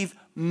believe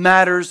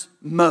matters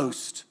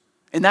most.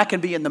 And that can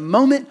be in the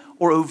moment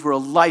or over a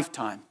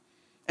lifetime.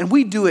 And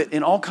we do it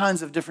in all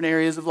kinds of different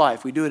areas of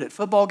life. We do it at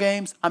football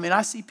games.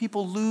 I see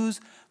people lose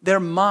their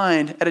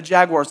mind at a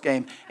Jaguars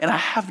game, and I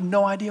have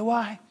no idea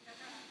why.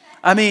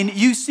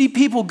 You see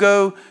people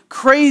go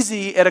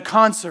crazy at a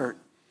concert.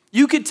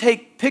 You could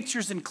take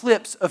pictures and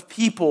clips of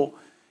people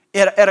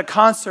at a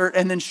concert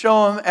and then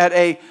show them at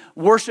a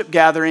worship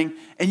gathering,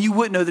 and you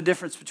wouldn't know the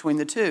difference between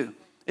the two.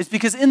 It's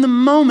because in the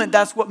moment,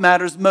 that's what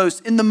matters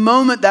most. In the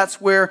moment, that's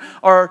where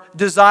our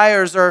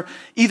desires are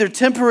either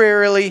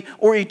temporarily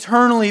or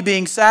eternally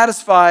being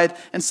satisfied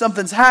and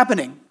something's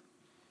happening.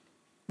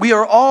 We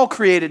are all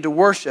created to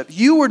worship.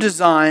 You were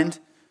designed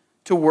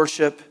to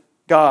worship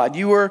God.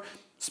 You were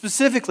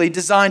specifically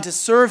designed to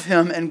serve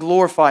Him and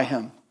glorify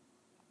Him.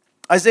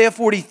 Isaiah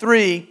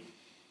 43,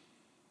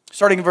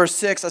 starting in verse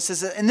 6, it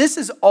says, and this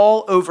is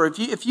all over.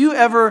 If you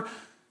ever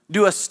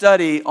do a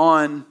study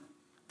on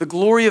the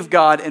glory of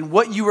God and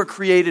what you were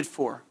created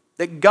for,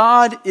 that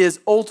God is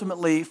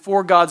ultimately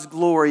for God's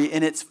glory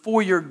and it's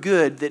for your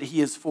good that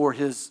He is for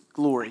His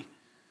glory.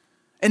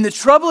 And the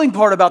troubling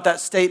part about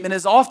that statement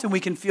is often we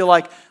can feel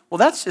like, well,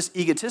 that's just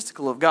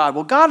egotistical of God.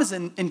 Well, God is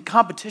in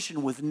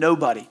competition with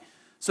nobody.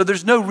 So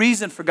there's no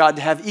reason for God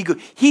to have ego.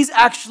 He's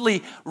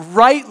actually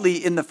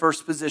rightly in the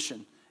first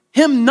position.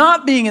 Him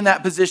not being in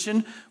that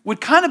position would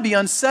kind of be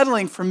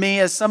unsettling for me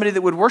as somebody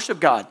that would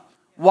worship God.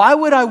 Why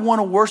would I want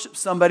to worship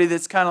somebody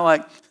that's kind of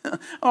like,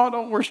 oh,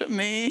 don't worship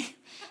me.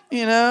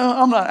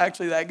 I'm not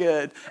actually that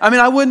good.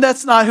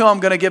 That's not who I'm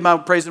going to give my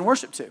praise and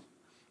worship to,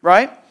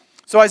 right?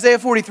 So Isaiah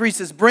 43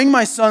 says, bring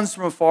my sons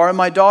from afar and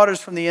my daughters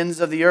from the ends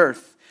of the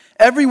earth.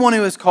 Everyone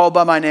who is called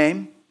by my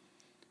name,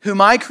 whom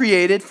I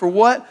created for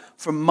what?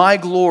 For my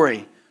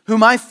glory,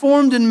 whom I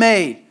formed and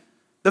made.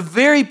 The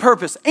very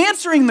purpose,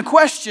 answering the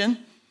question,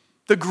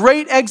 the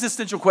great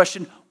existential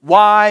question,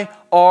 why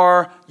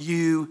are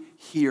you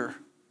here?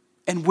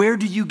 And where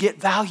do you get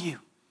value?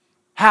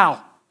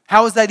 How?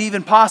 How is that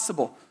even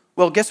possible?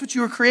 Well, guess what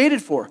you were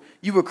created for?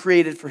 You were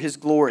created for His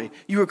glory.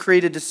 You were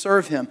created to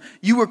serve Him.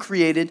 You were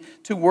created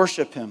to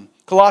worship Him.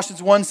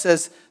 Colossians 1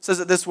 says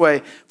it this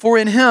way, for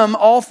in Him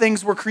all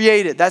things were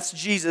created. That's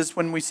Jesus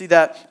when we see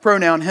that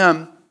pronoun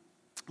Him.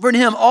 For in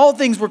Him all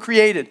things were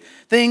created,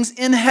 things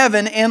in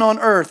heaven and on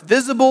earth,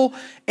 visible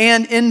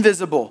and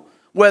invisible,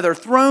 whether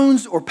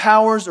thrones or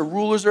powers or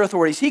rulers or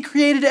authorities. He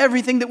created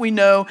everything that we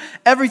know,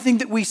 everything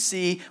that we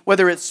see,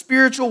 whether it's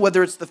spiritual,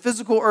 whether it's the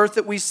physical earth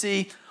that we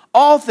see.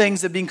 All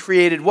things have been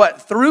created,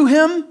 what? Through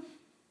Him,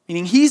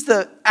 meaning He's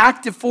the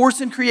active force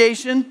in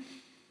creation,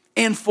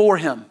 and for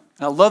Him.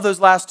 And I love those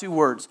last two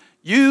words.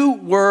 You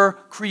were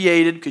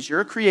created, because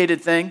you're a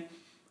created thing,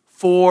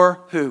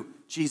 for who?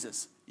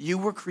 Jesus. You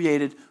were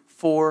created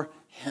for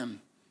Him.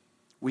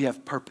 We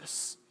have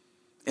purpose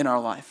in our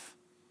life.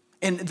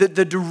 And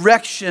the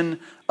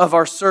direction of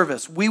our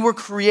service. We were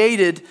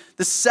created,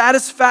 the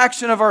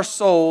satisfaction of our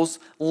souls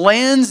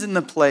lands in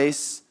the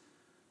place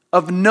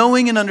of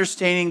knowing and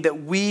understanding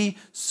that we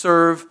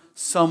serve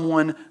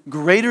someone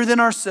greater than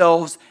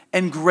ourselves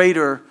and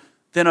greater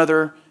than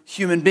other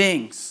human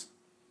beings.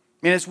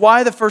 And it's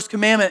why the first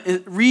commandment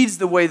it reads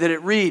the way that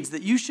it reads,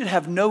 that you should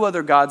have no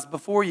other gods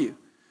before you.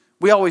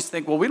 We always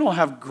think, well, we don't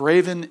have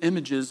graven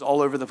images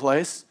all over the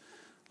place.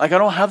 Like, I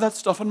don't have that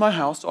stuff in my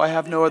house, so I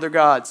have no other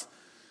gods.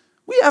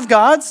 We have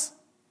gods.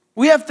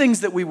 We have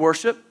things that we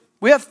worship.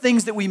 We have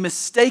things that we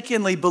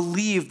mistakenly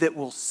believe that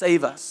will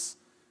save us.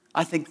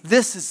 I think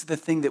this is the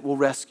thing that will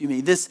rescue me.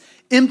 This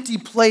empty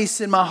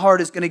place in my heart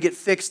is going to get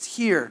fixed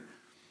here.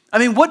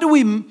 What do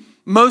we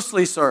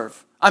mostly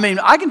serve?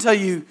 I can tell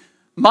you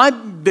my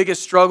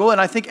biggest struggle,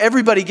 and I think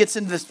everybody gets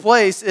into this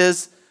place,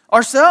 is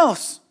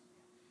ourselves.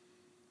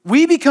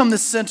 We become the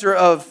center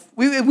of,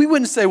 we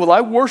wouldn't say, well, I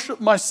worship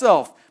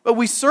myself, but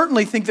we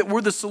certainly think that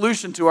we're the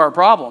solution to our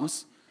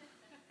problems.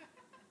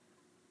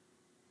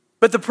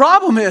 But the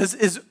problem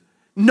is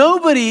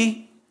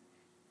nobody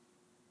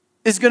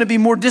is going to be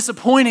more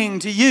disappointing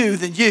to you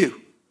than you.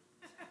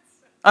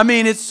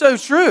 It's so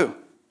true.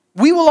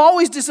 We will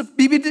always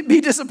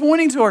be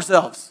disappointing to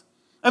ourselves.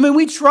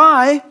 We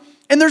try,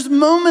 and there's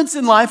moments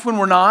in life when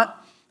we're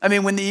not.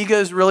 When the ego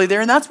is really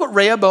there, and that's what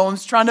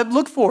Rehoboam's trying to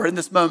look for in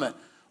this moment.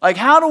 Like,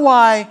 how do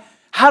I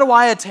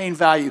attain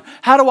value?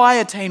 How do I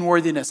attain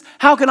worthiness?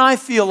 How can I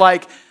feel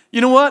like,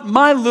 you know what?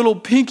 My little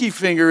pinky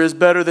finger is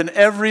better than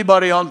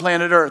everybody on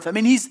planet Earth.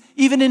 He's,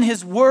 even in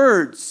his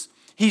words,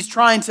 he's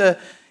trying to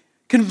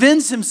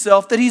convince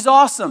himself that he's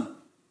awesome.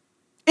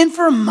 And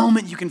for a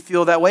moment, you can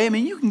feel that way. I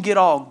mean, you can get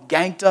all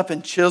ganked up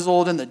and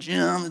chiseled in the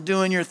gym,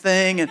 doing your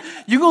thing, and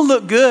you're going to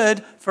look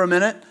good for a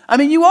minute. I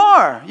mean, you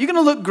are. You're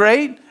going to look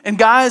great. And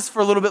guys,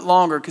 for a little bit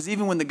longer, because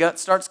even when the gut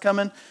starts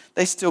coming,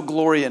 they still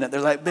glory in it. They're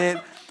like, babe,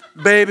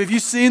 have you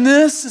seen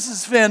this? This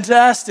is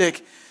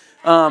fantastic.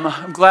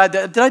 I'm glad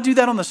that, did I do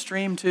that on the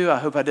stream too? I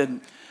hope I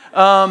didn't.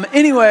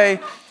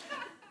 Anyway,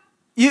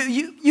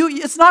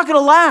 it's not going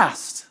to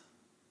last.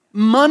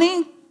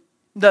 Money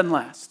doesn't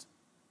last.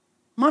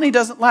 Money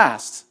doesn't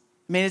last.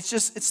 I mean,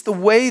 it's the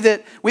way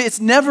that it's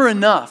never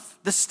enough.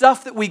 The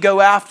stuff that we go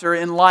after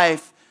in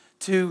life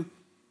to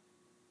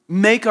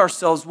make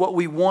ourselves what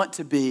we want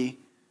to be,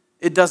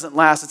 it doesn't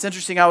last. It's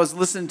interesting. I was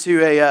listening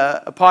to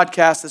a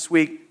podcast this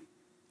week.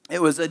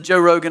 It was Joe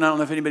Rogan. I don't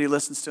know if anybody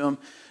listens to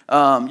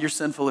him. You're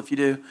sinful if you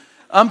do.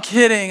 I'm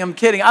kidding.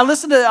 I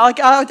listen to,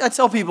 I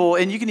tell people,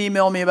 and you can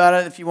email me about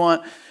it if you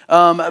want.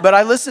 But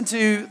I listen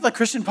to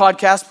Christian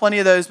podcasts, plenty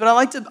of those. But I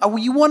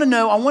want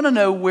to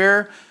know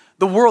where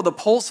the world, the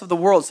pulse of the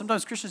world.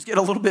 Sometimes Christians get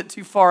a little bit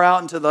too far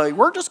out into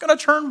we're just going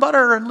to churn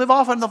butter and live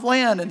off on the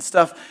land and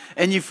stuff.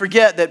 And you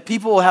forget that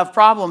people have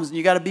problems and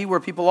you got to be where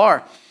people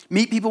are.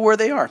 Meet people where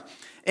they are.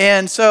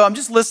 And so I'm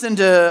just listening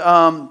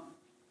to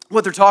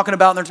what they're talking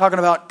about. And they're talking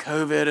about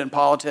COVID and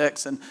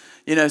politics and,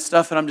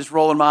 stuff. And I'm just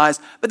rolling my eyes.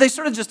 But they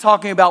started just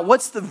talking about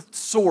what's the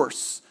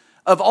source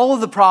of all of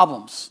the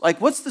problems.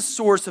 What's the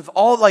source of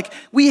all,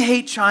 we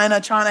hate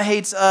China. China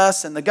hates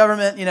us and the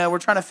government, we're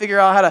trying to figure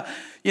out how to,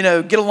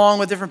 get along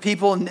with different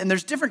people. And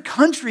there's different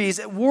countries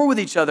at war with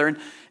each other.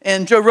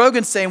 And Joe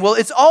Rogan's saying, well,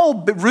 it's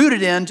all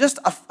rooted in just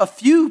a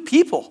few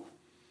people.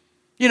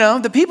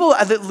 The people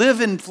that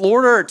live in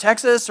Florida or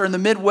Texas or in the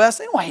Midwest,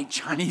 they don't hate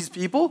Chinese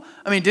people.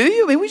 I mean, do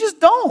you? I mean, we just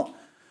don't.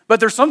 But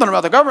there's something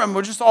about the government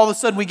where just all of a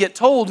sudden we get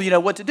told,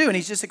 what to do. And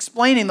he's just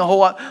explaining the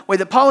whole way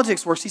that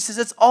politics works. He says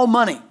it's all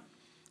money.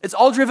 It's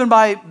all driven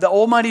by the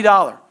almighty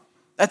dollar.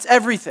 That's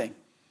everything.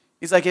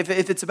 He's like, if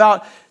it's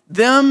about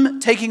them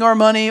taking our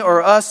money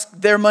or us,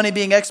 their money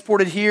being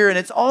exported here, and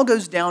it all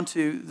goes down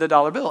to the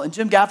dollar bill. And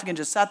Jim Gaffigan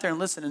just sat there and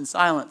listened in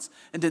silence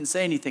and didn't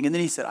say anything. And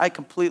then he said, I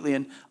completely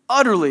and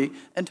utterly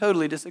and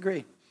totally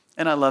disagree.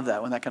 And I love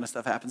that when that kind of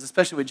stuff happens,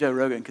 especially with Joe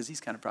Rogan, because he's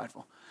kind of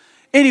prideful.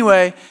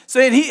 Anyway,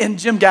 and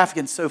Jim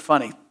Gaffigan's so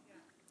funny.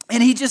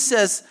 And he just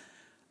says,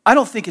 I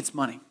don't think it's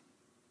money.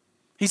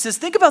 He says,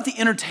 think about the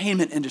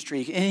entertainment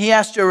industry. And he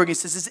asked Joe Rogan, he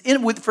says,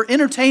 for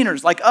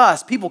entertainers like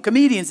us, people,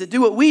 comedians that do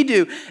what we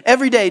do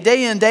every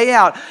day in, day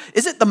out,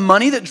 is it the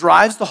money that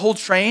drives the whole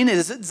train?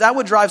 Is that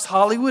what drives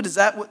Hollywood? Is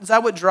that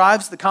what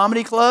drives the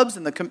comedy clubs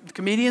and the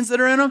comedians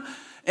that are in them?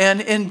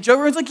 And Joe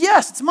Rogan's like,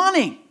 yes, it's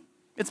money.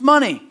 It's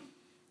money.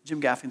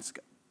 Jim Gaffigan's,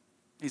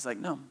 he's like,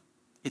 no,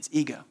 it's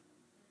ego.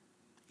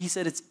 He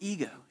said, it's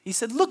ego. He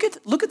said, look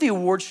at the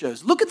award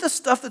shows. Look at the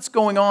stuff that's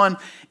going on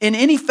in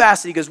any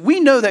facet. He goes, we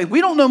know that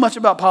we don't know much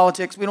about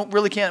politics. We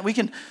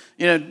can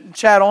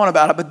chat on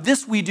about it. But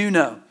this we do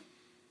know,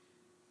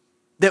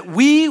 that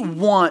we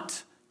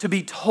want to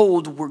be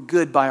told we're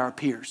good by our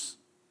peers.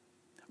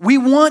 We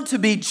want to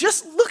be,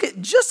 just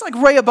like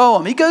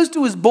Rehoboam. He goes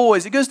to his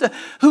boys. He goes to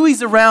who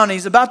he's around.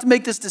 He's about to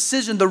make this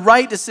decision, the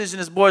right decision.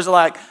 His boys are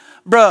like,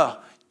 bro,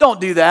 don't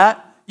do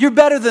that. You're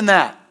better than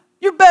that.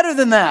 You're better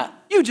than that.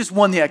 You just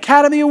won the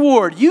Academy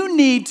Award. You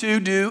need to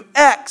do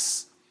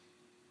X.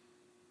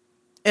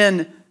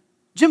 And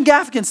Jim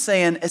Gaffigan's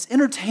saying, as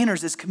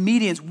entertainers, as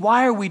comedians,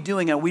 why are we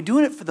doing it? Are we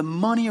doing it for the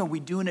money or are we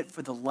doing it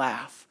for the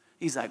laugh?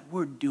 He's like,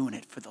 we're doing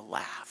it for the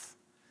laugh.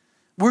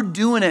 We're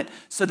doing it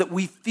so that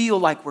we feel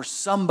like we're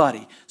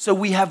somebody, so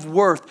we have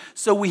worth,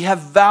 so we have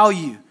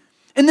value.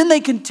 And then they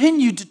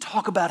continue to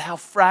talk about how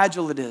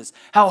fragile it is,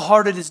 how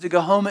hard it is to go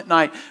home at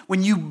night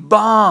when you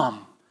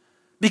bomb.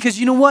 Because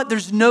you know what?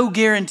 There's no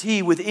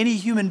guarantee with any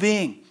human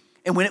being.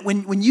 And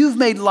when you've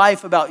made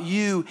life about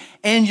you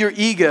and your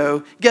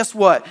ego, guess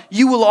what?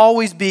 You will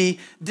always be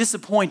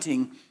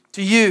disappointing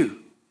to you.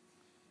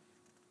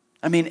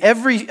 I mean,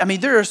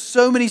 there are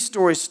so many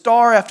stories,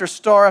 star after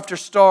star after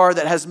star,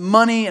 that has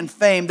money and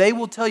fame. They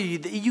will tell you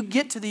that you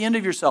get to the end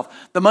of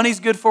yourself. The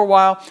money's good for a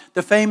while,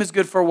 the fame is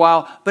good for a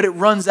while, but it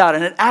runs out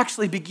and it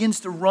actually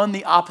begins to run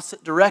the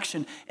opposite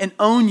direction and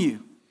own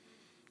you.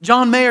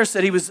 John Mayer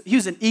said he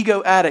was an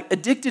ego addict,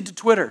 addicted to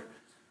Twitter.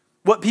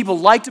 What people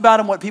liked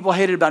about him, what people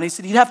hated about him. He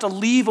said he'd have to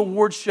leave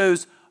award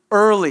shows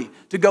early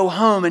to go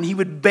home, and he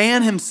would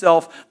ban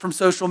himself from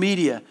social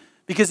media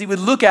because he would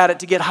look at it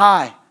to get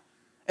high.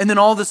 And then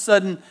all of a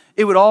sudden,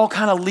 it would all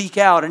kind of leak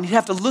out, and he'd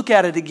have to look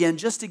at it again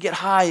just to get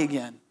high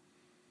again.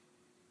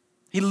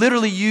 He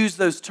literally used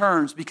those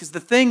terms because the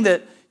thing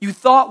that you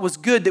thought was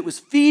good, that was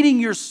feeding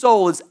your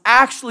soul, is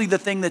actually the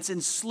thing that's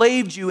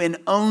enslaved you and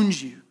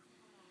owns you.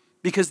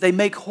 Because they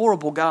make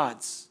horrible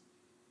gods.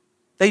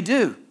 They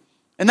do.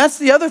 And that's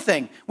the other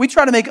thing. We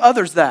try to make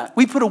others that.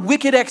 We put a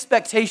wicked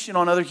expectation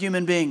on other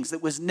human beings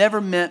that was never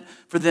meant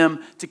for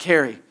them to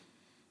carry.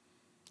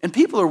 And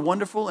people are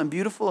wonderful and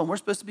beautiful, and we're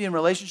supposed to be in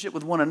relationship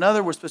with one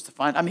another. We're supposed to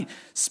find,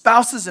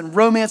 spouses and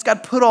romance.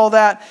 God put all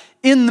that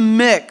in the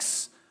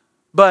mix.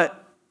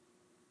 But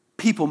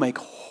people make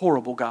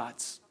horrible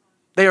gods.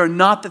 They are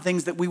not the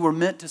things that we were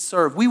meant to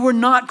serve. We were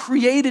not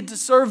created to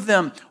serve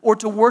them or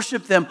to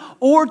worship them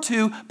or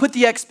to put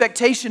the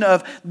expectation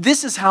of,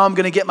 this is how I'm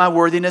going to get my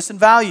worthiness and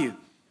value.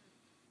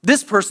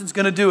 This person's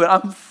going to do it.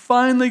 I'm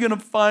finally going to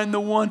find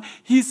the one.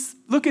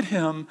 Look at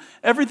him.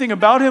 Everything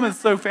about him is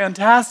so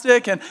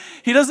fantastic. And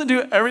he doesn't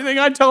do everything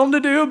I tell him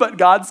to do, but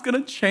God's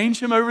going to change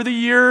him over the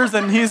years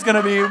and he's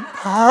going to be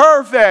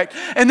perfect.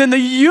 And then the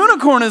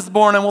unicorn is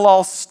born and we'll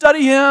all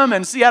study him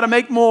and see how to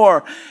make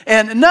more.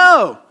 And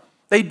no,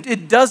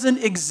 it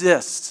doesn't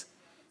exist.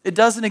 It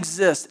doesn't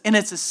exist. And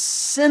it's a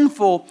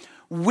sinful,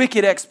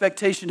 wicked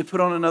expectation to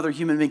put on another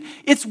human being.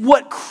 It's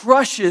what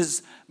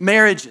crushes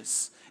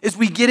marriages. Is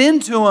we get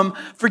into them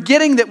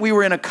forgetting that we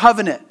were in a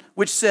covenant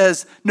which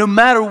says, no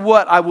matter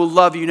what, I will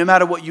love you. No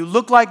matter what you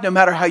look like, no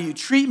matter how you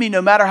treat me,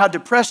 no matter how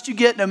depressed you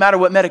get, no matter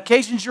what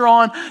medications you're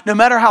on, no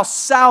matter how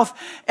south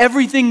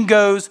everything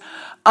goes,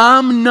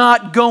 I'm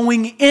not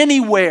going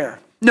anywhere.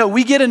 No,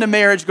 we get into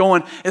marriage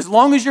going, as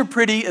long as you're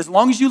pretty, as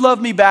long as you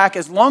love me back,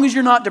 as long as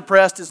you're not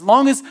depressed, as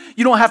long as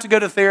you don't have to go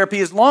to therapy,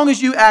 as long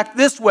as you act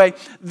this way,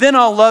 then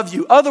I'll love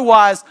you.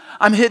 Otherwise,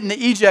 I'm hitting the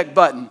eject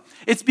button.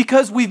 It's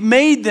because we've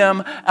made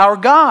them our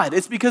God.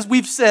 It's because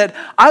we've said,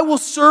 I will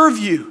serve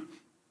you.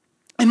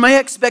 And my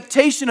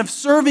expectation of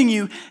serving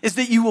you is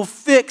that you will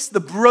fix the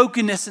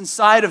brokenness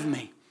inside of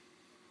me.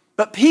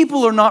 But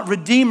people are not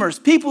redeemers.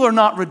 People are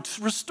not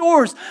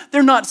restorers.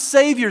 They're not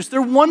saviors.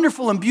 They're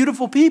wonderful and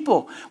beautiful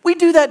people. We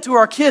do that to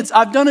our kids.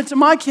 I've done it to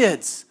my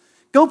kids.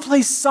 Go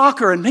play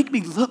soccer and make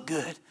me look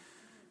good.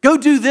 Go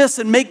do this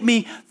and make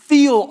me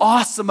feel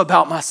awesome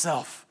about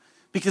myself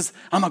because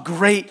I'm a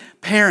great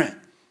parent.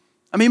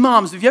 I mean,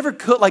 moms, have you ever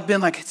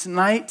been like,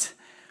 tonight,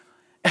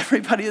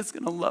 everybody is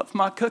going to love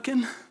my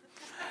cooking.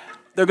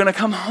 They're going to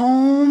come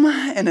home,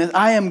 and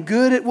I am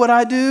good at what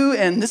I do,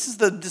 and this is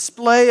the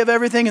display of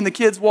everything, and the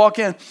kids walk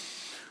in.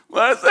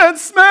 What's that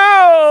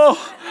smell?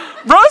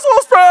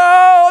 Brussels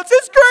sprouts,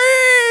 it's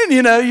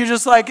green. You're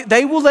just like,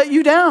 they will let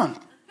you down.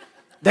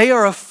 They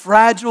are a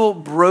fragile,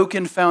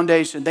 broken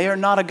foundation. They are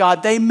not a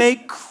God. They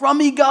make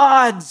crummy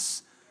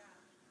gods.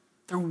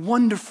 They're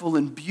wonderful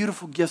and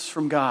beautiful gifts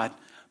from God.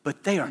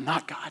 But they are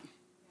not God.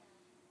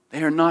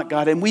 They are not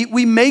God. And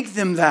we make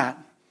them that.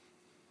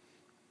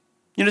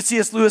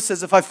 C.S. Lewis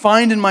says, if I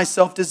find in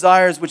myself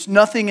desires which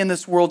nothing in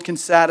this world can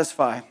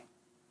satisfy,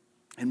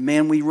 and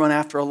man, we run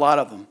after a lot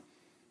of them,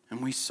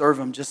 and we serve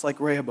them just like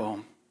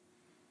Rehoboam.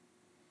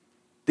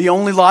 The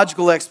only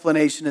logical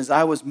explanation is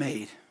I was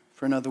made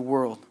for another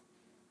world.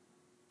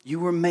 You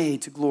were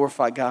made to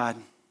glorify God.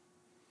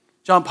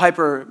 John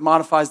Piper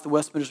modifies the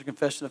Westminster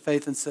Confession of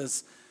Faith and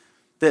says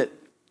that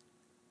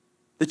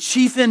the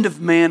chief end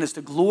of man is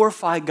to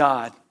glorify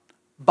God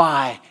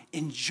by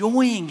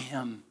enjoying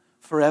him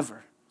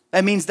forever.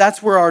 That means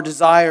that's where our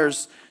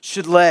desires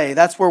should lay.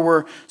 That's where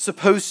we're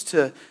supposed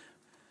to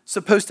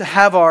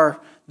have our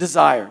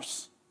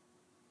desires.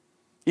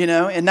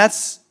 And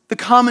that's the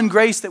common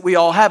grace that we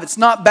all have. It's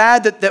not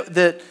bad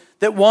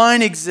that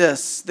wine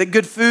exists, that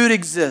good food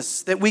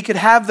exists, that we could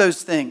have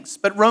those things.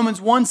 But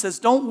Romans 1 says,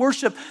 don't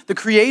worship the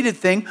created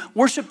thing,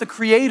 worship the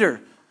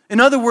Creator. In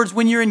other words,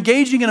 when you're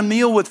engaging in a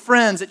meal with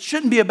friends, it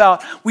shouldn't be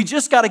about, we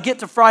just got to get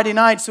to Friday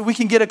night so we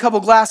can get a couple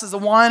glasses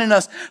of wine in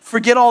us,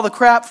 forget all the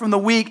crap from the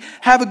week,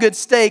 have a good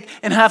steak,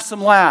 and have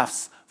some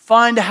laughs.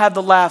 Fine to have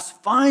the laughs.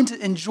 Fine to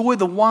enjoy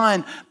the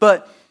wine.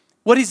 But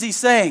what is he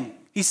saying?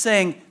 He's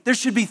saying there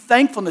should be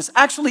thankfulness.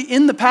 Actually,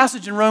 in the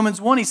passage in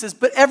Romans 1, he says,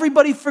 but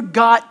everybody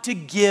forgot to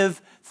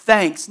give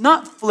thanks.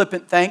 Not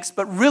flippant thanks,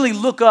 but really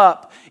look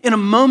up in a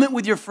moment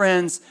with your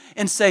friends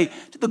and say,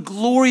 to the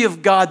glory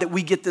of God that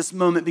we get this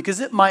moment,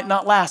 because it might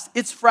not last.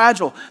 It's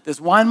fragile.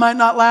 This wine might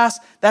not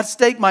last. That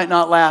steak might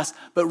not last.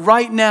 But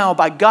right now,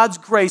 by God's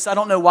grace, I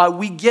don't know why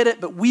we get it,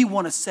 but we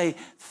want to say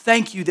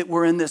thank you that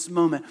we're in this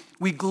moment.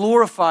 We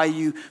glorify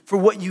you for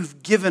what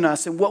you've given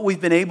us and what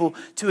we've been able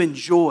to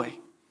enjoy.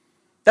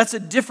 That's a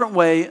different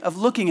way of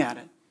looking at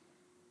it.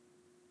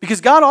 Because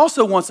God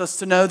also wants us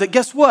to know that,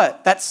 guess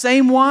what? That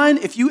same wine,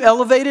 if you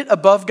elevate it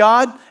above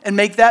God and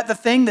make that the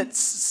thing that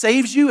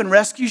saves you and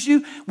rescues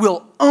you,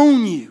 will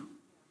own you.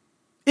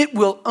 It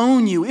will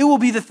own you. It will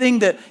be the thing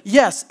that,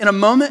 yes, in a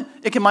moment,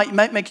 it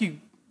might make you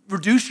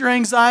reduce your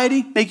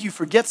anxiety, make you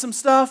forget some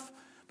stuff,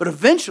 but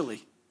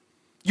eventually,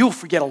 you'll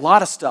forget a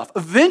lot of stuff.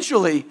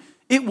 Eventually,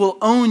 it will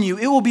own you.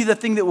 It will be the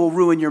thing that will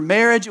ruin your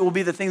marriage. It will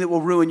be the thing that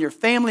will ruin your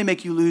family,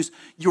 make you lose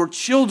your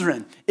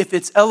children if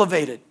it's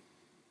elevated.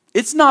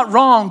 It's not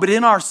wrong, but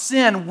in our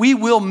sin, we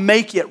will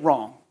make it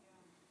wrong.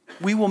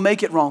 We will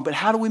make it wrong. But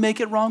how do we make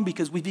it wrong?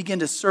 Because we begin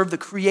to serve the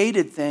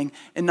created thing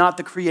and not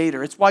the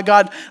Creator. It's why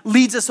God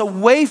leads us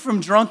away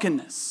from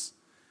drunkenness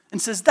and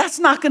says, that's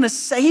not going to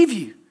save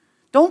you.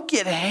 Don't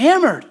get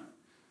hammered.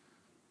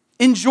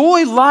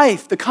 Enjoy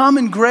life, the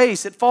common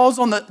grace. It falls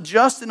on the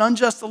just and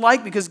unjust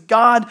alike because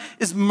God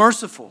is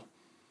merciful.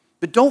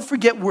 But don't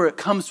forget where it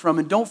comes from,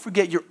 and don't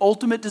forget your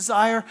ultimate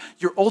desire,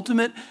 your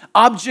ultimate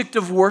object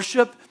of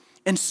worship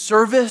and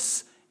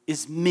service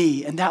is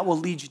me, and that will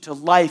lead you to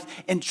life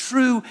and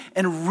true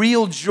and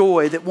real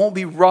joy that won't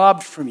be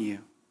robbed from you.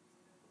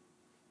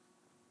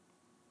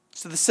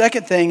 So the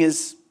second thing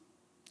is,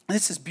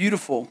 this is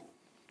beautiful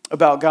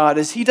about God,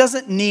 is he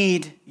doesn't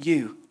need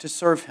you to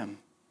serve him.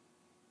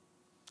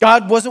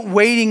 God wasn't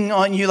waiting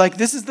on you like,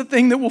 this is the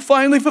thing that will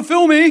finally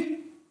fulfill me.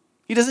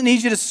 He doesn't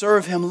need you to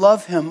serve him,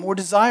 love him, or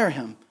desire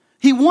him.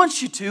 He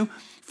wants you to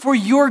for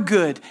your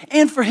good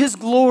and for his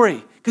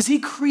glory, because he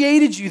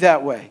created you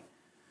that way.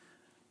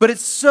 But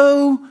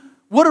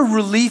what a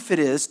relief it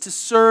is to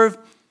serve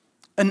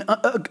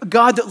a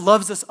God that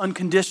loves us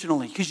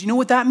unconditionally. Because you know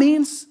what that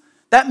means?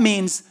 That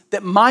means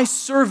that my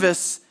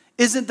service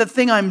isn't the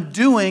thing I'm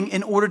doing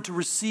in order to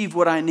receive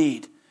what I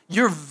need.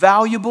 You're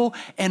valuable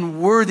and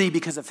worthy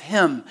because of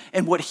him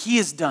and what he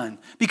has done,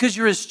 because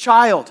you're his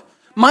child.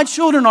 My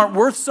children aren't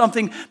worth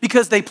something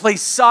because they play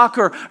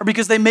soccer or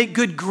because they make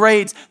good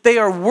grades. They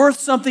are worth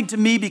something to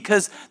me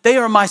because they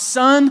are my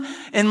son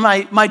and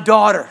my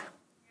daughter.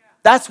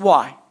 That's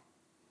why.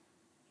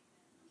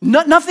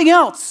 Nothing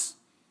else.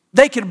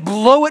 They could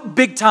blow it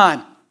big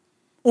time,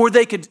 or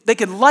they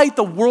could light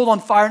the world on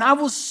fire, and I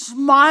will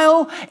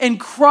smile and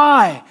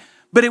cry,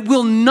 but it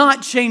will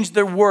not change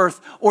their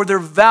worth or their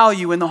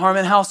value in the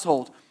Harmon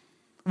household.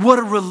 What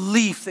a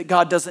relief that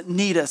God doesn't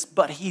need us,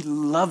 but he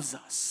loves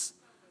us.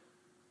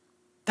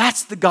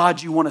 That's the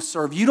God you want to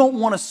serve. You don't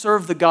want to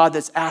serve the God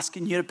that's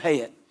asking you to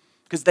pay it,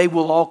 because they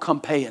will all come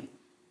paying.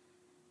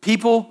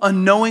 People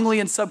unknowingly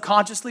and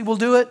subconsciously will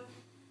do it,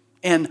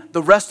 and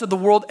the rest of the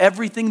world,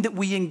 everything that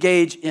we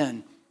engage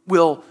in,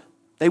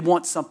 they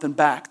want something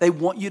back. They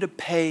want you to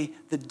pay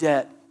the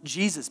debt.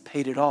 Jesus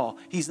paid it all.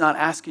 He's not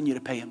asking you to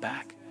pay him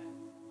back.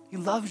 He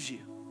loves you.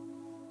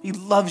 He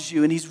loves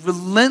you, and he's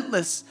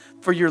relentless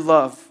for your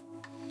love.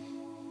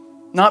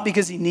 Not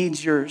because he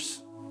needs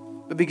yours,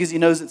 but because he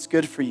knows it's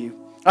good for you.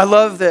 I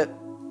love that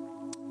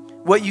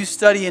what you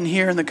study in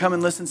here in the Come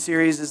and Listen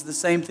series is the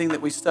same thing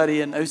that we study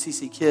in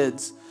OCC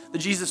Kids. The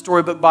Jesus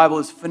Storybook Bible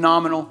is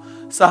phenomenal.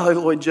 Sally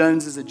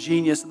Lloyd-Jones is a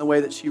genius in the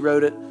way that she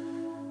wrote it.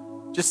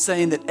 Just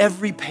saying that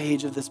every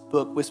page of this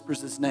book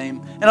whispers his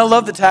name. And I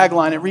love the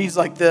tagline. It reads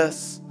like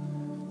this.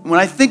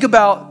 When I think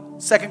about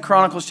 2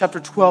 Chronicles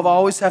chapter 12, I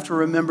always have to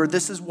remember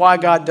this is why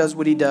God does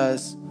what he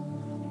does.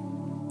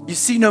 You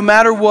see, no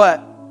matter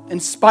what,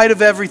 in spite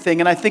of everything,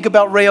 and I think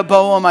about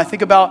Rehoboam, I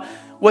think about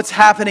what's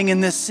happening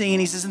in this scene.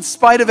 He says, in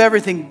spite of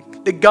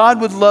everything, that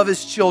God would love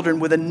his children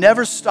with a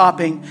never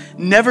stopping,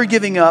 never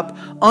giving up,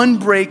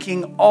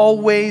 unbreaking,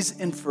 always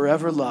and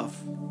forever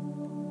love.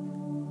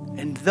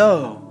 And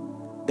though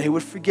they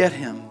would forget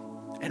him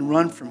and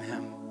run from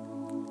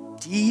him,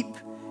 deep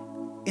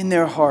in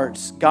their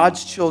hearts,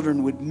 God's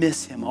children would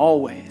miss him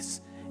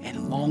always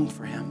and long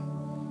for him.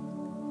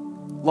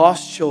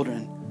 Lost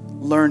children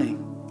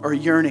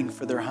yearning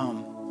for their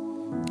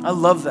home. I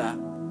love that.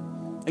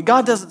 And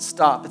God doesn't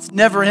stop. It's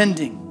never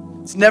ending.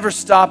 It's never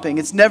stopping.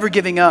 It's never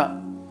giving up.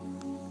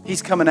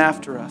 He's coming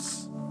after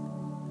us.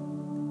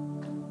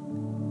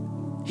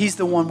 He's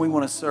the one we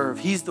want to serve.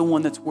 He's the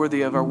one that's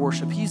worthy of our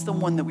worship. He's the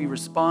one that we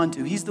respond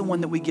to. He's the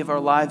one that we give our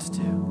lives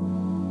to.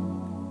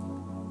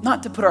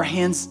 Not to put our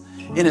hands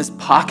in his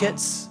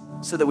pockets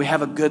so that we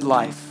have a good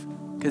life.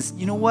 Because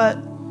you know what?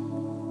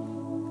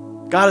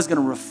 God is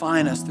going to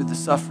refine us through the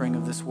suffering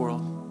of this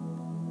world.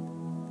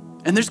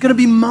 And there's going to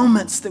be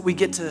moments that we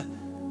get to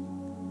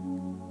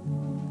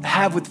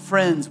have with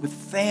friends, with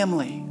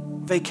family,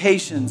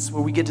 vacations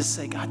where we get to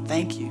say, God,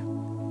 thank you.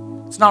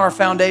 It's not our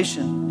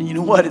foundation. And you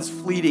know what? It's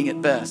fleeting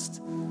at best.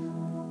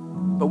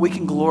 But we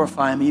can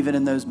glorify him even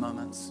in those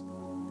moments.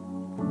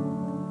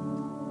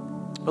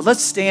 But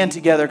let's stand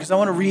together, because I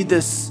want to read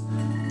this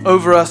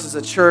over us as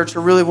a church.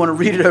 I really want to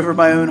read it over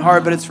my own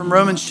heart, but it's from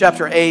Romans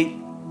chapter 8.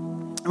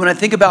 And when I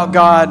think about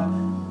God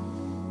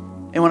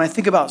and when I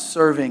think about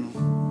serving,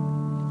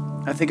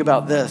 I think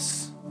about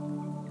this.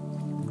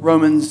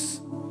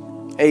 Romans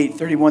 8,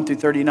 31 through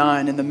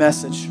 39 in the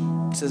Message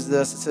says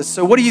this. It says,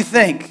 so what do you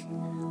think?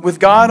 With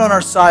God on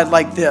our side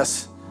like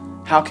this,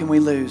 how can we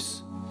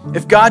lose?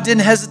 If God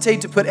didn't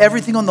hesitate to put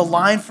everything on the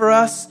line for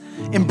us,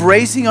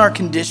 embracing our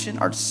condition,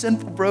 our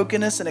sinful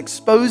brokenness, and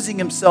exposing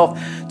himself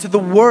to the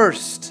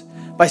worst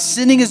by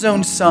sending his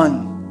own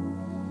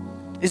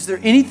son, is there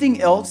anything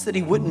else that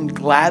he wouldn't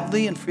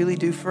gladly and freely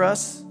do for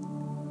us?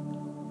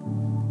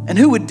 And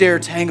who would dare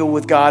tangle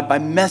with God by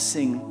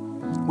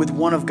messing with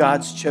one of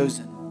God's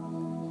chosen?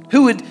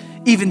 Who would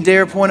even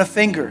dare point a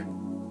finger?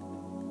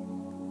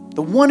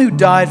 The one who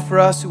died for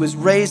us, who was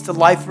raised to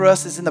life for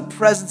us, is in the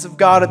presence of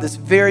God at this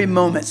very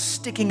moment,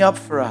 sticking up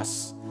for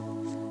us.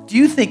 Do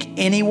you think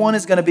anyone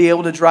is going to be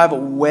able to drive a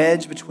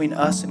wedge between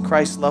us and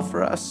Christ's love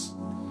for us?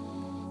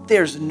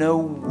 There's no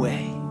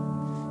way.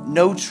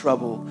 No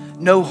trouble,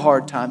 no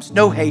hard times,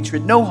 no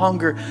hatred, no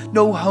hunger,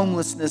 no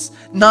homelessness,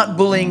 not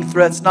bullying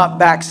threats, not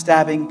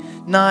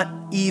backstabbing, not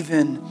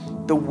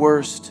even the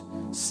worst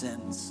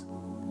sins.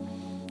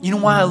 You know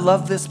why I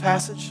love this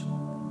passage?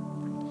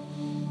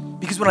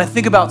 Because when I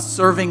think about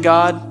serving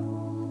God,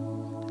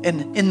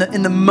 and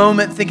in the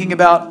moment thinking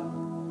about,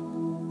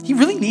 he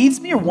really needs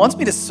me or wants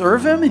me to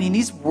serve him, and he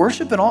needs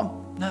worship and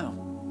all. No.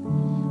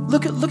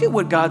 Look at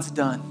what God's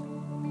done.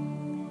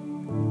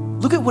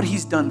 Look at what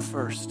he's done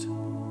first.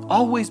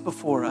 Always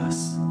before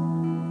us.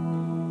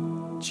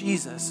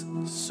 Jesus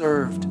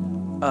served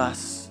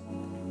us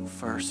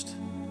first.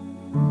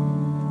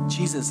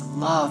 Jesus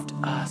loved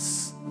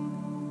us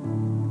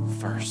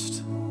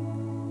first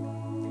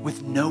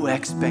with no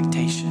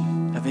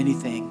expectation of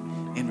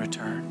anything in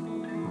return.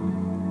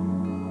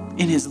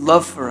 In his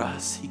love for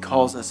us, he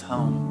calls us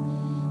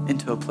home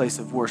into a place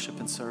of worship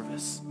and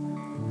service.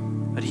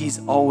 But he's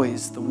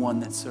always the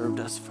one that served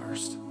us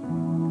first.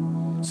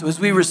 So as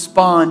we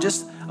respond,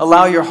 just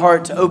allow your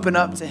heart to open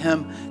up to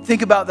him.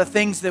 Think about the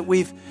things that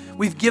we've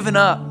given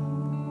up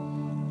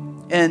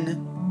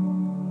and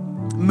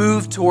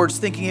move towards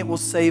thinking it will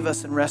save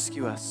us and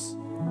rescue us.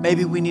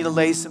 Maybe we need to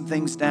lay some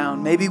things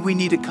down. Maybe we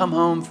need to come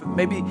home for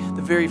maybe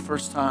the very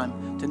first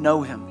time to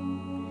know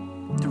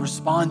him, to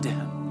respond to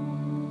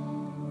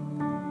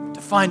him,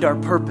 to find our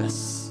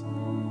purpose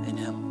in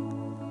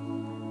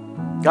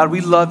him. God, we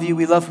love you.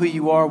 We love who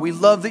you are. We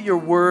love that your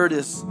word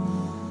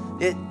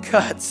it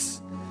cuts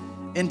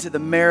into the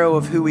marrow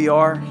of who we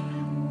are,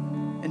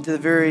 into the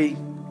very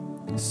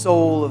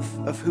soul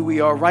of who we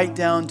are, right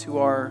down to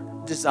our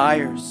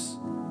desires,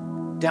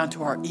 down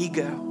to our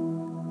ego,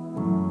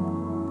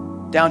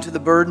 down to the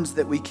burdens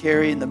that we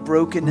carry and the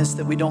brokenness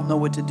that we don't know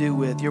what to do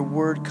with. Your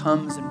word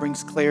comes and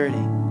brings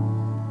clarity.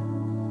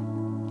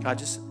 God,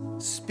 just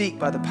speak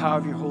by the power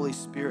of your Holy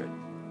Spirit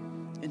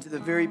into the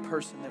very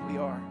person that we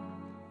are.